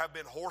that there have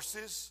been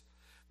horses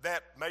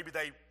that maybe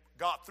they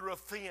got through a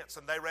fence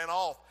and they ran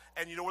off,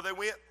 and you know where they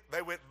went?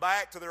 They went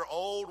back to their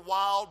old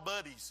wild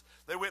buddies.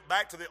 They went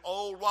back to the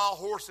old wild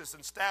horses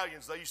and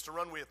stallions they used to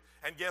run with.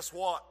 And guess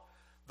what?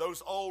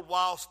 Those old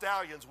wild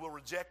stallions will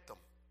reject them.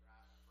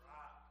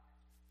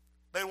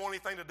 They don't want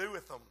anything to do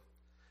with them.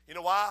 You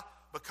know why?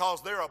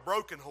 Because they're a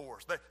broken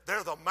horse.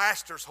 They're the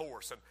master's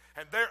horse,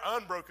 and they're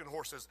unbroken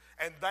horses.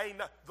 And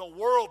the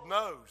world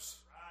knows.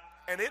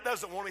 And it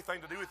doesn't want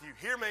anything to do with you.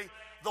 Hear me?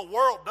 The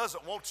world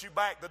doesn't want you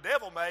back. The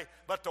devil may,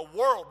 but the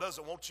world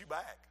doesn't want you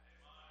back.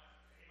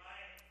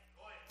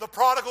 The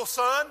prodigal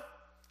son,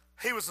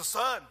 he was a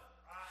son.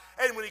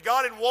 And when he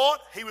got in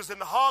want, he was in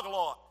the hog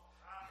lot.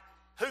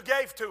 Who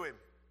gave to him?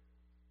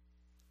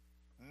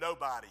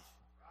 Nobody.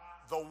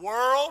 The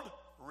world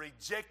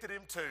rejected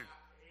him too.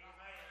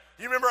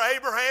 You remember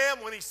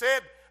Abraham when he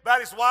said about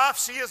his wife,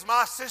 she is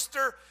my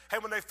sister,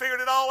 and when they figured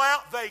it all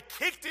out, they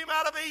kicked him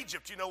out of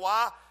Egypt. You know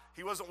why?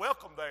 He wasn't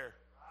welcome there.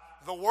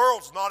 The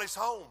world's not his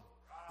home.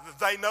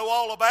 They know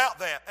all about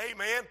that.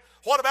 Amen.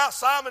 What about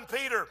Simon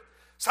Peter?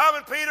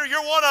 Simon Peter,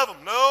 you're one of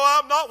them. No,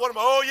 I'm not one of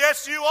them. Oh,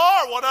 yes, you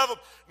are one of them.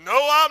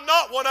 No, I'm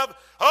not one of them.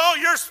 Oh,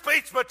 your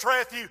speech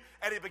betrayeth you.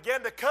 And he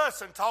began to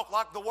cuss and talk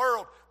like the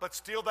world, but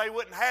still they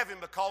wouldn't have him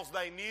because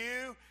they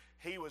knew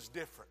he was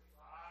different.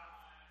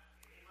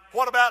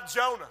 What about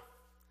Jonah?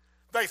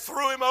 They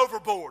threw him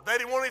overboard. They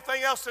didn't want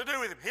anything else to do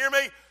with him. Hear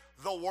me?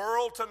 The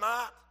world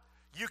tonight,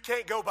 you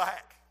can't go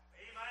back.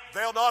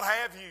 They'll not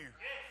have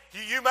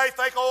you. You may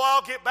think, oh,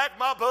 I'll get back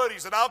my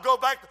buddies and I'll go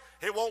back.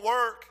 It won't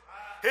work.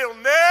 It'll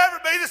never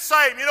be the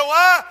same. You know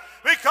why?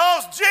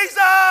 Because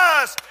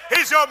Jesus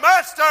is your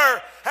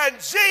master and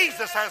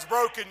Jesus has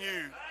broken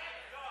you.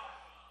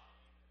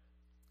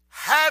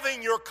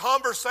 Having your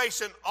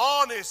conversation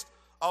honest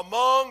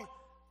among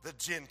the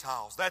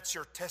Gentiles. That's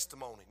your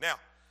testimony. Now,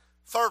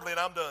 thirdly, and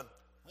I'm done.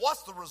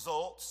 What's the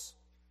results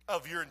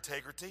of your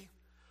integrity,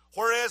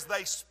 whereas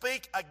they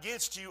speak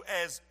against you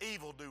as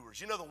evildoers.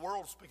 You know the world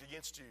will speak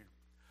against you.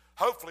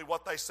 Hopefully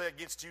what they say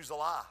against you is a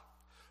lie.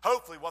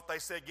 Hopefully what they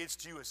say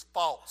against you is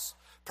false.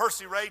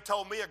 Percy Ray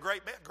told me, a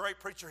great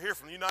preacher here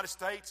from the United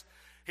States,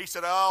 he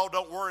said, oh,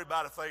 don't worry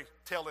about if they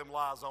tell them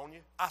lies on you.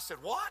 I said,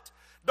 what?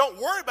 Don't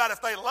worry about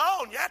if they lie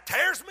on you. That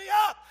tears me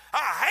up.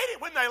 I hate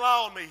it when they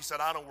lie on me. He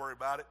said, I don't worry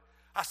about it.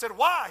 I said,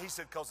 why? He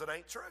said, because it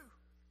ain't true.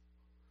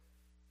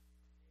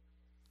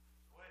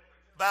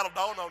 That'll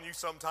dawn on you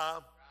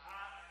sometime.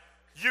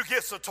 You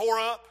get so tore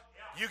up.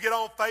 You get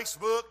on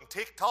Facebook and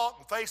TikTok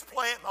and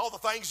FacePlant and all the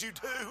things you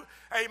do.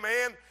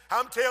 Amen.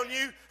 I'm telling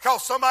you,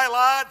 because somebody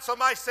lied,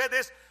 somebody said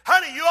this.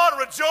 Honey, you ought to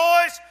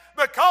rejoice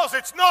because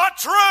it's not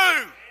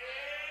true.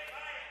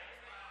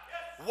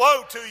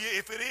 Woe to you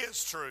if it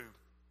is true.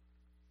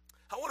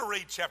 I want to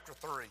read chapter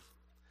 3.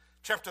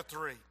 Chapter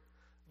 3,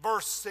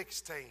 verse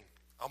 16.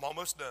 I'm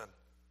almost done.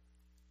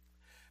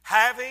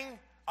 Having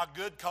a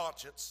good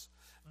conscience,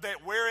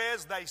 that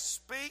whereas they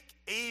speak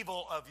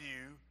evil of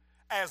you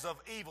as of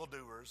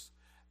evildoers,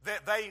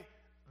 that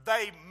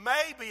they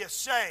may be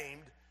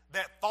ashamed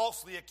that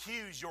falsely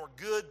accuse your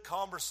good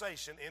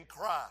conversation in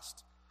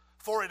Christ.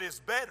 For it is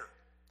better,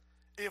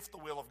 if the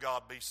will of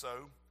God be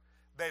so,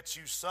 that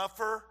you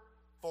suffer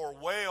for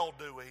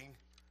well-doing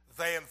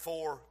than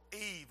for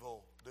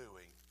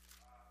evil-doing.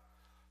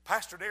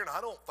 Pastor Darren,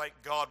 I don't think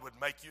God would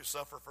make you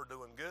suffer for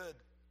doing good.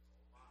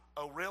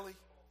 Oh, really?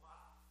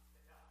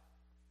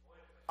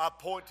 I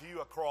point to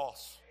you a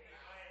cross.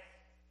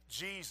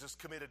 Jesus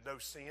committed no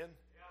sin.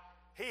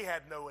 He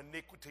had no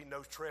iniquity,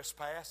 no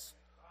trespass.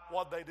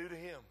 What'd they do to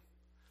him?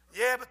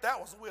 Yeah, but that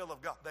was the will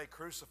of God. They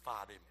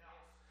crucified him.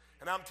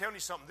 And I'm telling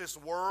you something, this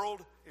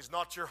world is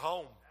not your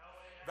home.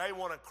 They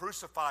want to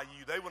crucify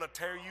you. They want to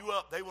tear you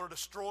up. They want to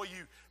destroy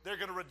you. They're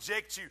going to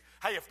reject you.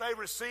 Hey, if they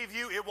receive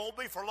you, it won't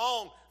be for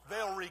long.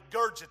 They'll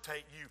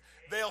regurgitate you.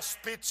 They'll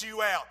spit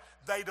you out.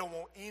 They don't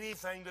want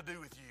anything to do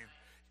with you.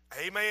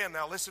 Amen.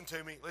 Now listen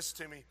to me.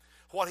 Listen to me.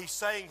 What he's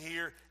saying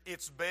here,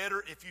 it's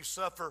better if you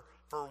suffer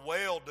for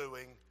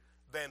well-doing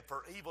than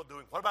for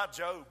evil-doing. What about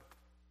Job?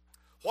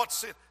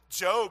 What's it?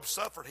 Job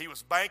suffered. He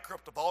was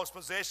bankrupt of all his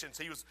possessions.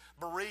 He was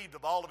bereaved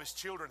of all of his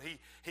children.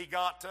 He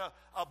got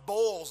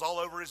boils all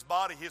over his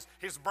body.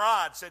 His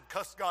bride said,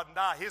 cuss God and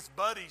die. His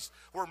buddies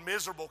were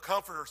miserable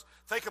comforters.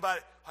 Think about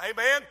it. Hey,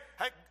 man,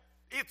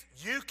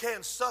 you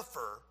can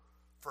suffer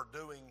for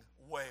doing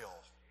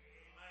well.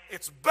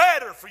 It's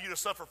better for you to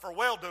suffer for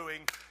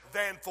well-doing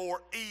than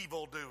for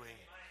evil-doing.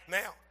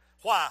 Now,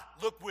 why?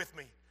 Look with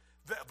me.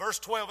 Verse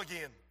 12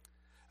 again.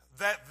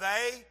 That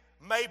they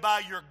may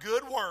by your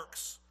good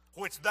works,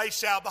 which they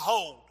shall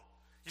behold.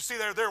 You see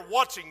they're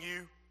watching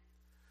you.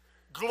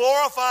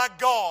 Glorify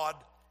God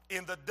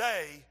in the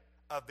day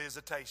of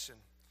visitation.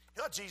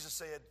 You know what Jesus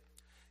said?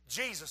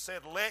 Jesus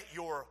said, let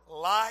your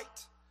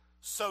light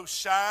so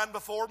shine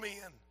before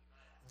men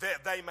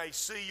that they may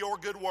see your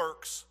good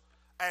works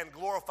and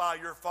glorify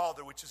your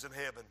Father which is in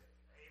heaven.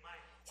 Amen.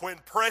 When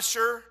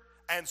pressure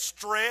and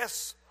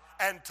stress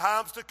and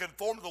times to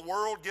conform to the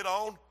world get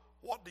on,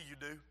 what do?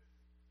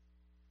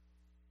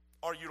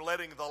 Are you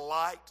letting the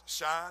light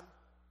shine?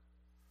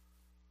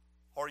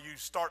 Or you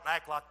start to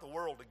act like the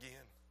world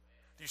again?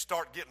 Do you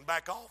start getting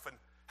back off? And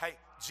hey,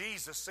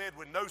 Jesus said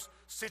when those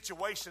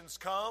situations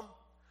come,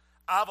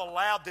 I've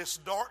allowed this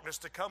darkness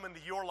to come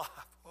into your life.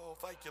 Oh,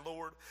 thank you,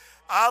 Lord.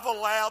 I've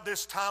allowed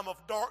this time of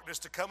darkness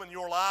to come in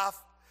your life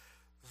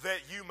that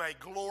you may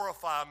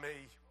glorify me.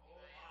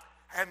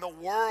 And the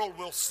world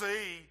will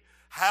see,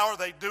 how are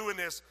they doing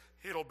this?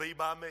 It'll be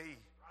by me.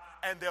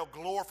 And they'll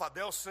glorify.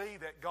 They'll see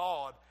that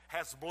God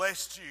has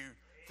blessed you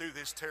through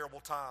this terrible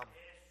time.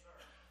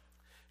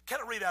 Can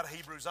I read out of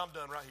Hebrews? I'm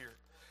done right here.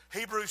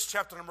 Hebrews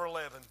chapter number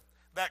 11.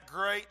 That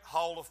great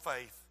hall of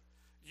faith,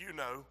 you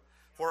know,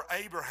 where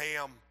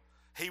Abraham,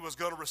 he was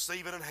going to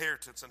receive an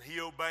inheritance, and he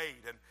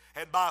obeyed,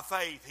 and by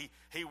faith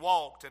he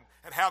walked,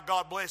 and how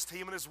God blessed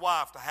him and his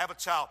wife to have a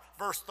child.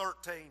 Verse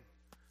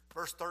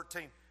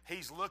 13,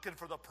 he's looking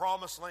for the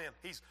promised land.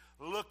 He's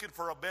looking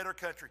for a better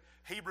country.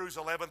 Hebrews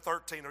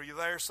 11:13. Are you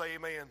there? Say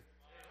amen. Amen.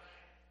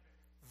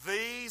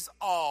 These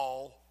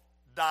all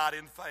died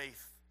in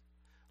faith,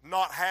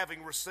 not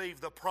having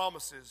received the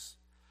promises,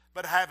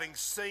 but having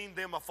seen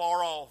them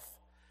afar off,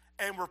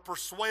 and were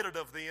persuaded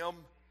of them,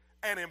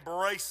 and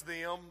embraced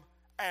them,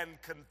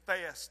 and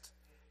confessed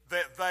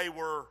that they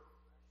were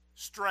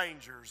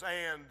strangers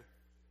and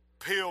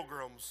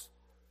pilgrims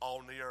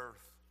on the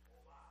earth.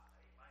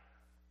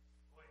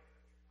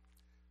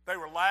 They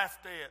were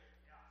laughed at,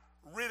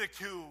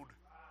 ridiculed,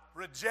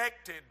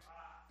 rejected,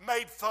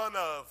 made fun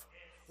of,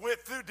 went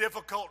through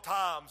difficult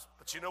times.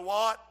 But you know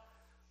what?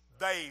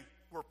 They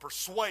were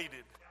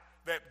persuaded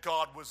that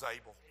God was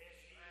able.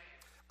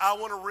 I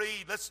want to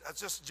read, let's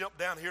just jump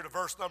down here to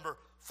verse number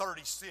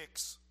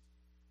 36.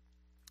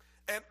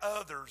 And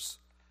others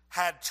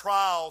had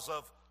trials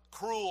of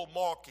cruel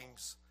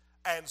mockings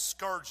and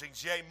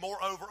scourgings, yea,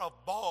 moreover of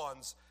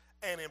bonds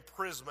and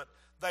imprisonment.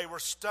 They were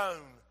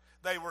stoned,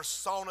 they were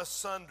sawn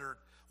asunder,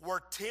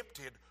 were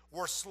tempted,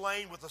 were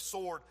slain with the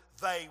sword.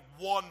 they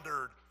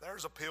wandered.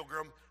 There's a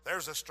pilgrim,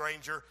 there's a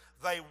stranger.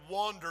 They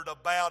wandered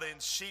about in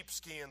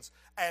sheepskins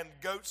and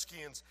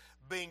goatskins,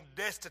 being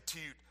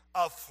destitute,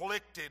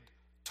 afflicted,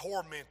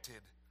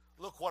 tormented.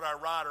 Look what our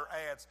writer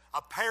adds.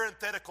 A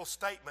parenthetical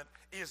statement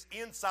is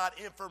inside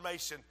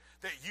information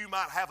that you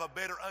might have a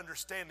better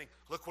understanding.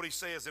 Look what he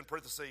says in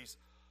parentheses.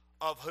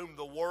 Of whom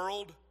the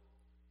world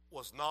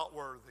was not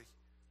worthy.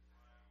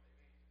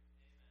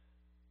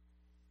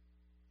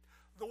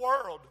 The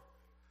world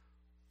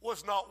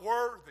was not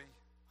worthy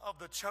of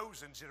the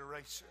chosen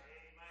generation,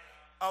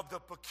 of the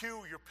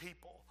peculiar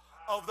people,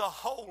 of the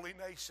holy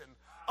nation,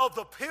 of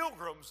the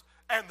pilgrims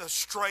and the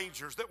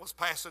strangers that was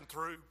passing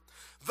through.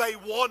 They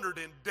wandered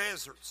in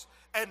deserts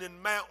and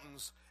in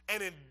mountains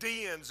and in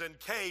dens and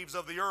caves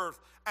of the earth.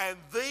 And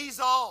these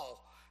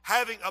all,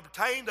 having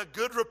obtained a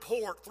good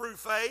report through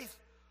faith,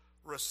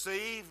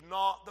 received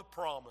not the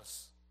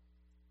promise.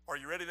 Are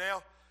you ready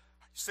now?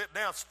 Sit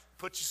down,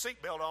 put your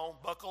seatbelt on,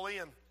 buckle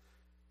in.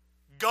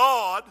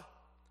 God,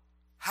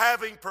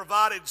 having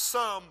provided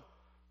some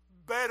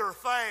better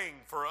thing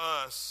for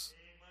us,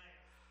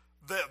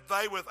 that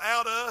they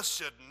without us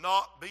should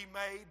not be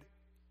made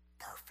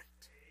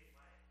perfect.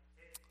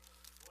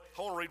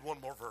 I want to read one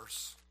more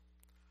verse.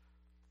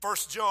 1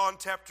 John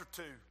chapter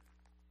 2,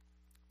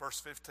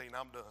 verse 15.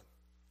 I'm done.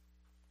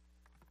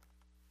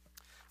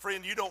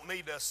 Friend, you don't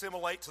need to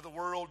assimilate to the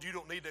world. You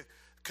don't need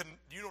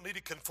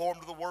to conform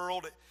to the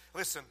world.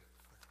 Listen,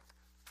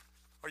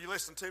 are you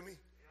listening to me?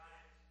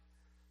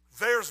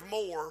 There's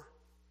more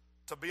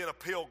to being a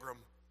pilgrim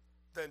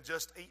than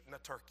just eating a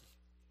turkey.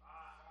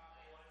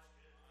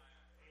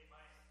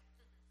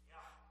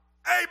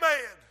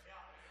 Amen.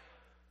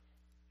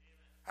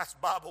 That's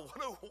Bible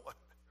 101.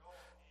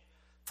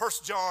 1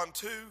 John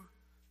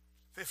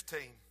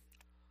 2:15.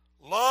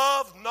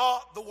 Love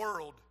not the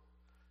world,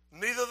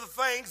 neither the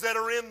things that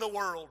are in the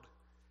world.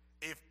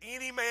 If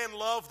any man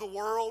love the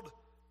world,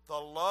 the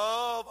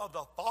love of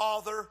the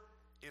Father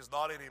is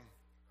not in him.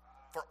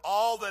 For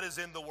all that is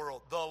in the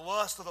world, the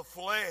lust of the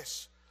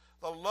flesh,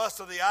 the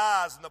lust of the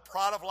eyes, and the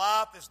pride of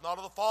life is not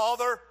of the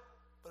Father,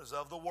 but is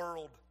of the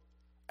world.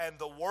 And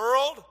the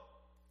world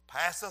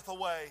passeth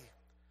away,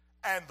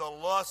 and the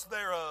lust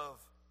thereof.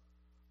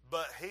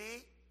 But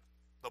he,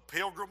 the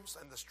pilgrims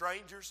and the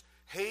strangers,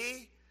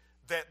 he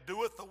that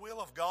doeth the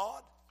will of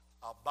God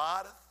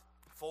abideth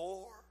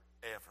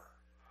forever.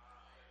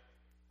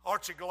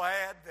 Aren't you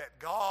glad that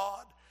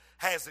God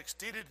has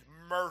extended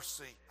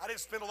mercy? I didn't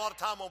spend a lot of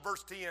time on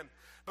verse 10,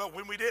 but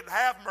when we didn't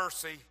have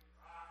mercy,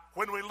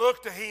 when we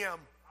looked to him,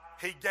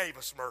 he gave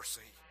us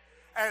mercy.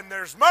 And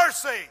there's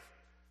mercy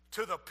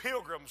to the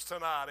pilgrims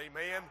tonight,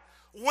 amen.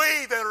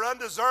 We that are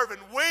undeserving,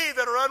 we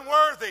that are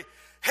unworthy,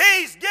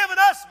 he's given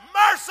us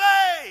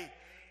mercy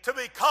to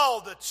be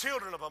called the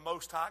children of a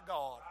Most High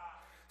God.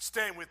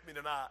 Stand with me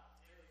tonight.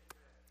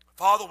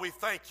 Father, we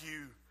thank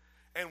you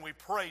and we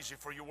praise you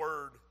for your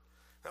word.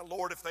 Now,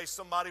 Lord, if there's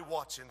somebody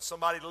watching,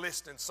 somebody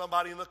listening,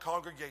 somebody in the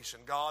congregation,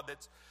 God,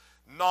 that's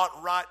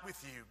not right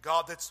with you,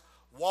 God, that's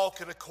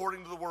walking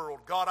according to the world,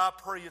 God, I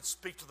pray you'd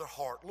speak to their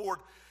heart. Lord,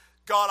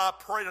 God, I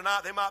pray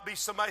tonight there might be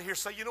somebody here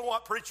say, you know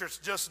what, preacher, it's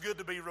just good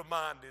to be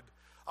reminded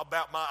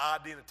about my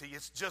identity.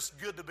 It's just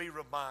good to be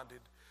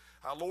reminded.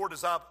 Lord,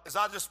 as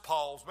I just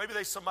pause, maybe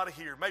there's somebody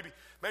here.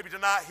 Maybe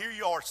tonight, here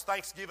you are, it's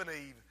Thanksgiving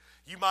Eve.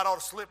 You might ought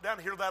to slip down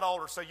here to that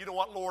altar and say, you know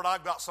what, Lord,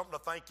 I've got something to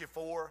thank you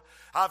for.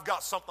 I've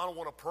got something I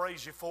want to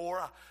praise you for.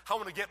 I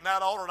want to get in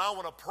that altar and I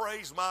want to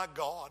praise my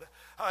God.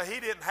 He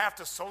didn't have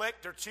to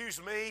select or choose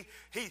me,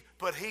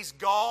 but he's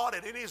God,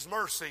 and in his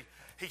mercy,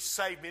 he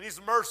saved me. In his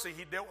mercy,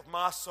 he dealt with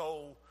my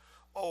soul.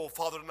 Oh,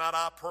 Father, tonight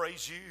I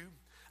praise you.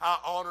 I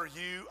honor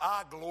you.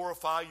 I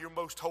glorify your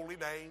most holy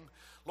name.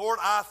 Lord,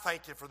 I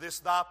thank you for this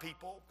thy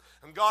people.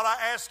 And God,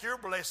 I ask your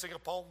blessing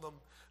upon them.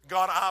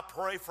 God, I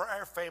pray for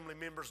our family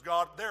members.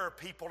 God, there are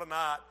people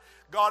tonight,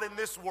 God, in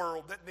this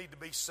world that need to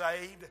be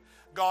saved.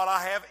 God,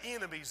 I have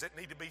enemies that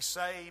need to be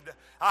saved.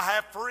 I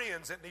have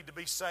friends that need to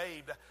be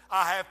saved.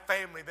 I have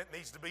family that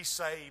needs to be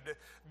saved.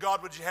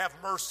 God, would you have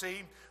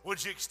mercy?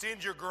 Would you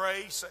extend your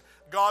grace?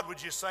 God,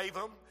 would you save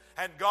them?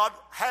 And God,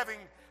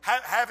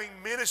 having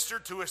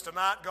ministered to us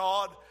tonight,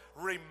 God,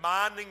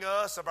 reminding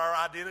us of our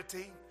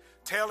identity,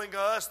 telling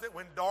us that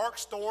when dark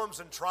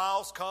storms and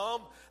trials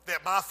come,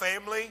 that my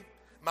family,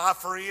 my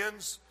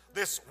friends,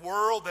 this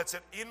world that's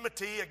at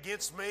enmity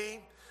against me,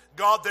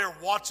 God, they're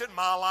watching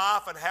my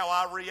life and how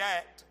I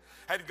react.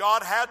 And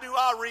God, how do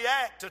I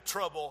react to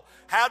trouble?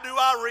 How do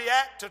I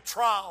react to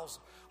trials?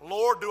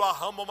 Lord, do I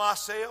humble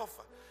myself?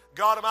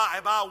 God, am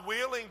I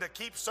willing to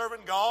keep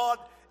serving God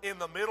in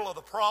the middle of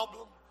the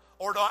problem?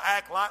 Or do I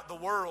act like the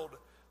world?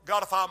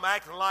 God, if I'm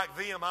acting like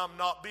them, I'm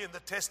not being the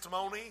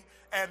testimony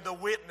and the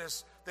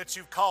witness that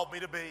you've called me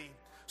to be.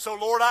 So,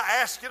 Lord, I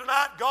ask you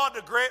tonight, God,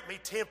 to grant me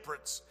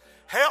temperance.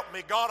 Help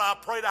me, God, I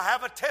pray to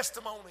have a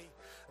testimony,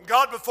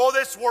 God, before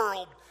this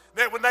world,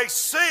 that when they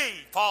see,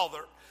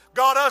 Father,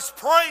 God, us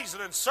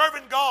praising and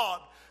serving God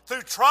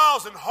through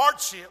trials and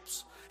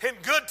hardships, in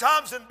good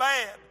times and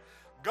bad,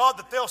 God,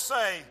 that they'll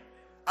say,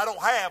 I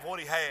don't have what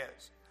he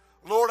has.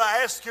 Lord,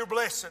 I ask your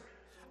blessing.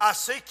 I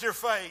seek your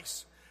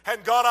face.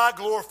 And God, I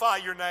glorify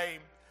your name.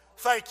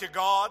 Thank you,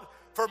 God,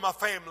 for my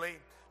family.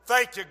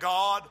 Thank you,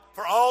 God,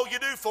 for all you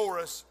do for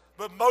us.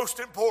 But most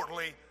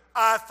importantly,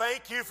 I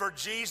thank you for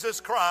Jesus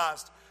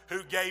Christ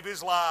who gave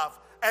his life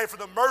and for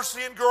the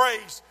mercy and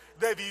grace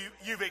that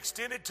you've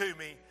extended to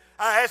me.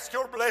 I ask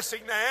your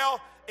blessing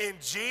now in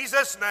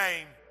Jesus'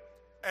 name.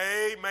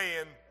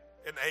 Amen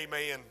and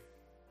amen.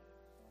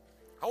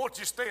 I want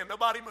you to stand.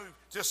 Nobody move.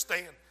 Just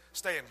stand.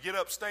 Stand. Get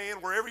up.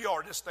 Stand. Wherever you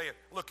are, just stand.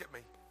 Look at me.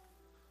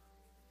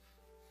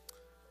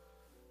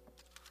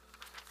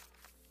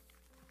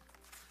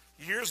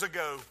 Years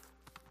ago,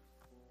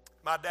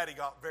 my daddy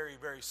got very,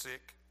 very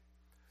sick.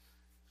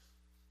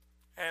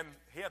 And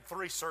he had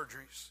 3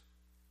 surgeries.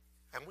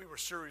 And we were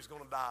sure he was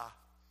going to die.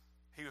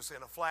 He was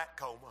in a flat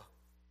coma.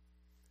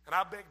 And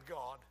I begged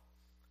God.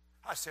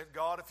 I said,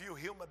 God, if you'll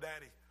heal my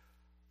daddy,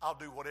 I'll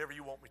do whatever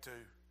you want me to.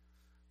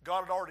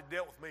 God had already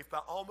dealt with me for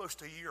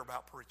almost a year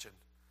about preaching.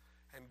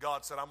 And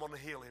God said, I'm going to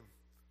heal him.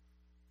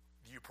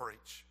 You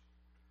preach.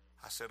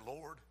 I said,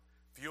 Lord,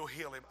 if you'll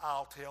heal him,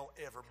 I'll tell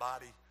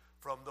everybody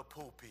from the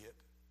pulpit.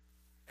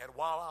 And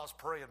while I was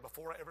praying,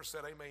 before I ever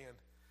said amen,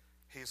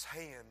 his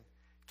hand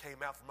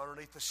came out from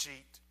underneath the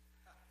sheet.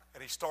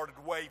 And he started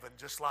waving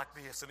just like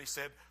this. And he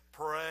said,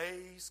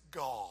 praise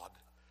God.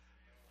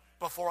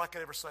 Before I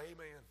could ever say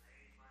amen.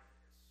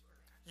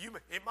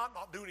 It might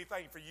not do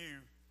anything for you,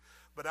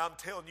 but I'm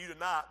telling you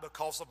tonight,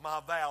 because of my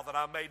vow that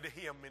I made to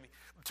him,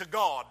 to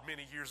God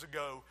many years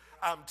ago,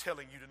 I'm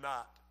telling you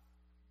tonight.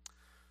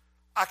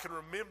 I can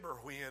remember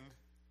when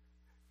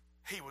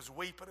he was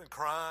weeping and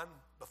crying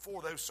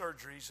before those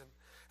surgeries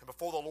and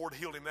before the Lord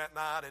healed him that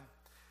night.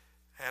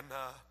 And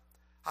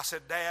I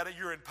said, Dad,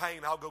 you're in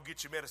pain. I'll go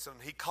get you medicine.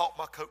 And he caught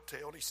my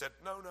coattail and he said,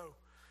 no,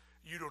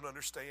 you don't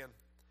understand.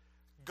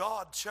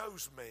 God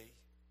chose me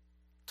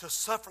to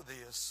suffer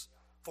this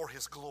for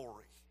his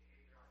glory.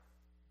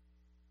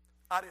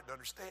 I didn't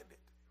understand it.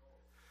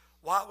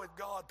 Why would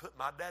God put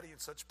my daddy in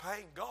such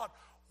pain? God,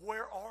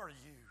 where are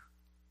you?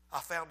 I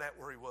found out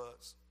where he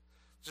was.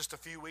 Just a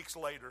few weeks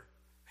later,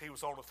 he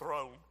was on a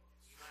throne,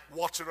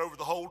 watching over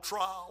the whole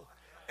trial,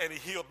 and he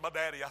healed my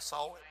daddy. I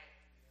saw it.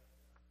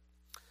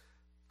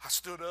 I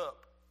stood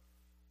up,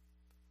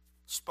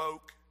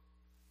 spoke.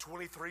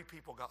 23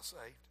 people got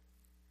saved.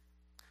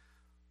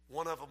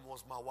 One of them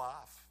was my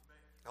wife.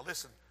 Now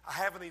listen, I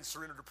haven't even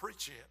surrendered to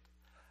preach yet.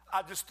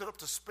 I just stood up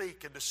to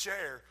speak and to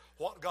share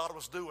what God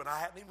was doing. I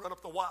hadn't even run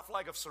up the white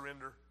flag of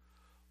surrender.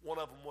 One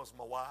of them was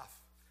my wife.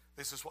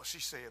 This is what she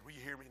said. Will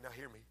you hear me? Now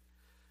hear me.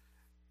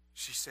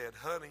 She said,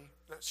 honey,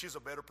 she's a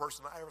better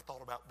person than I ever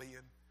thought about being.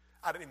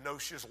 I didn't even know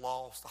she was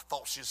lost. I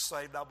thought she was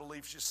saved. I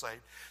believe she's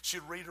saved.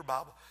 She'd read her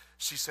Bible.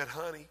 She said,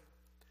 honey,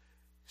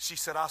 she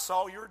said, I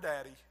saw your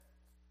daddy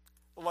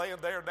laying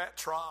there in that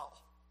trial.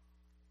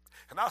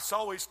 And I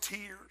saw his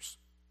tears.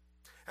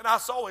 And I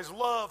saw his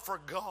love for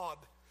God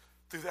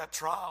through that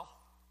trial.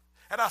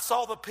 And I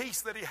saw the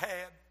peace that he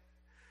had.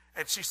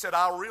 And she said,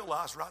 I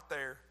realized right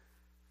there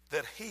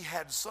that he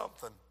had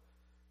something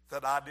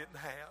that I didn't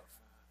have.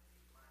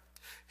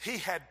 He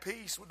had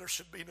peace when there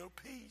should be no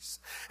peace.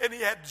 And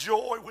he had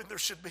joy when there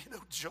should be no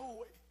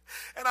joy.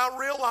 And I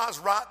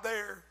realized right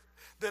there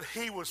that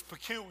he was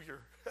peculiar.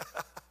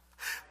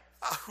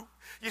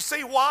 You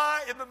see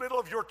why in the middle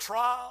of your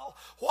trial,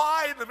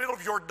 why in the middle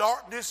of your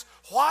darkness,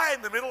 why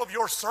in the middle of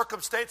your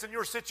circumstance and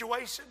your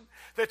situation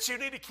that you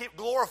need to keep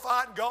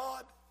glorifying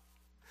God?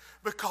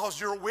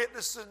 Because you're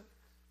witnessing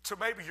to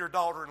maybe your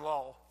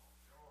daughter-in-law.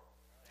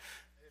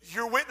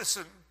 You're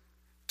witnessing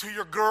to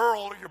your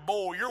girl or your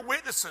boy. You're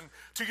witnessing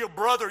to your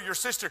brother or your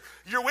sister.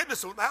 You're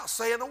witnessing without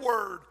saying a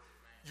word.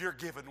 You're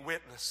giving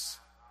witness.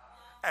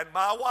 And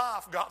my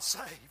wife got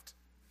saved.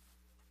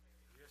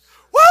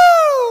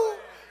 Woo!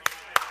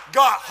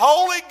 Got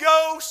Holy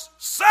Ghost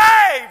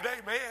saved.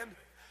 Amen.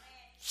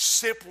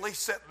 Simply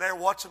sitting there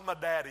watching my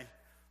daddy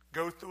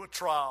go through a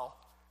trial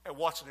and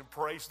watching him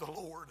praise the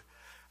Lord.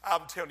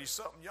 I'm telling you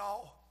something,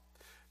 y'all.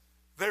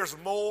 There's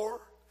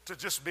more to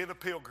just being a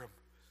pilgrim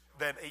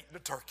than eating a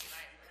turkey.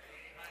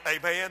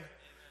 Amen.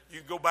 You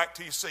can go back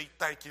to your seat.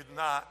 Thank you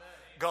tonight.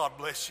 God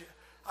bless you.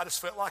 I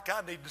just felt like I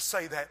needed to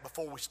say that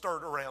before we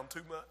stirred around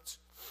too much.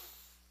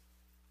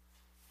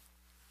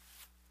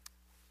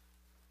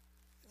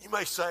 You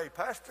may say,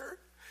 Pastor,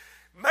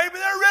 maybe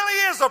there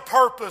really is a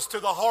purpose to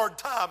the hard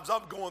times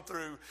I'm going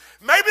through.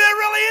 Maybe there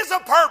really is a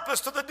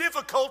purpose to the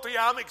difficulty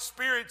I'm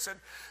experiencing.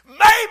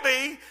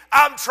 Maybe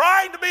I'm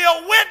trying to be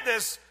a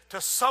witness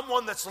to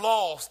someone that's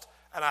lost,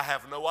 and I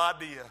have no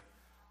idea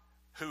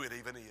who it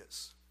even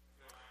is.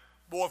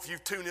 Boy, if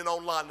you've tuned in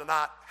online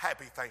tonight,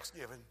 happy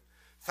Thanksgiving.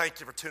 Thank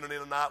you for tuning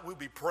in tonight. We'll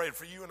be praying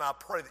for you, and I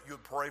pray that you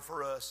would pray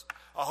for us.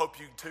 I hope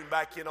you can tune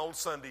back in on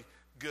Sunday.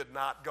 Good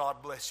night.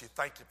 God bless you.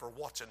 Thank you for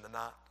watching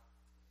tonight.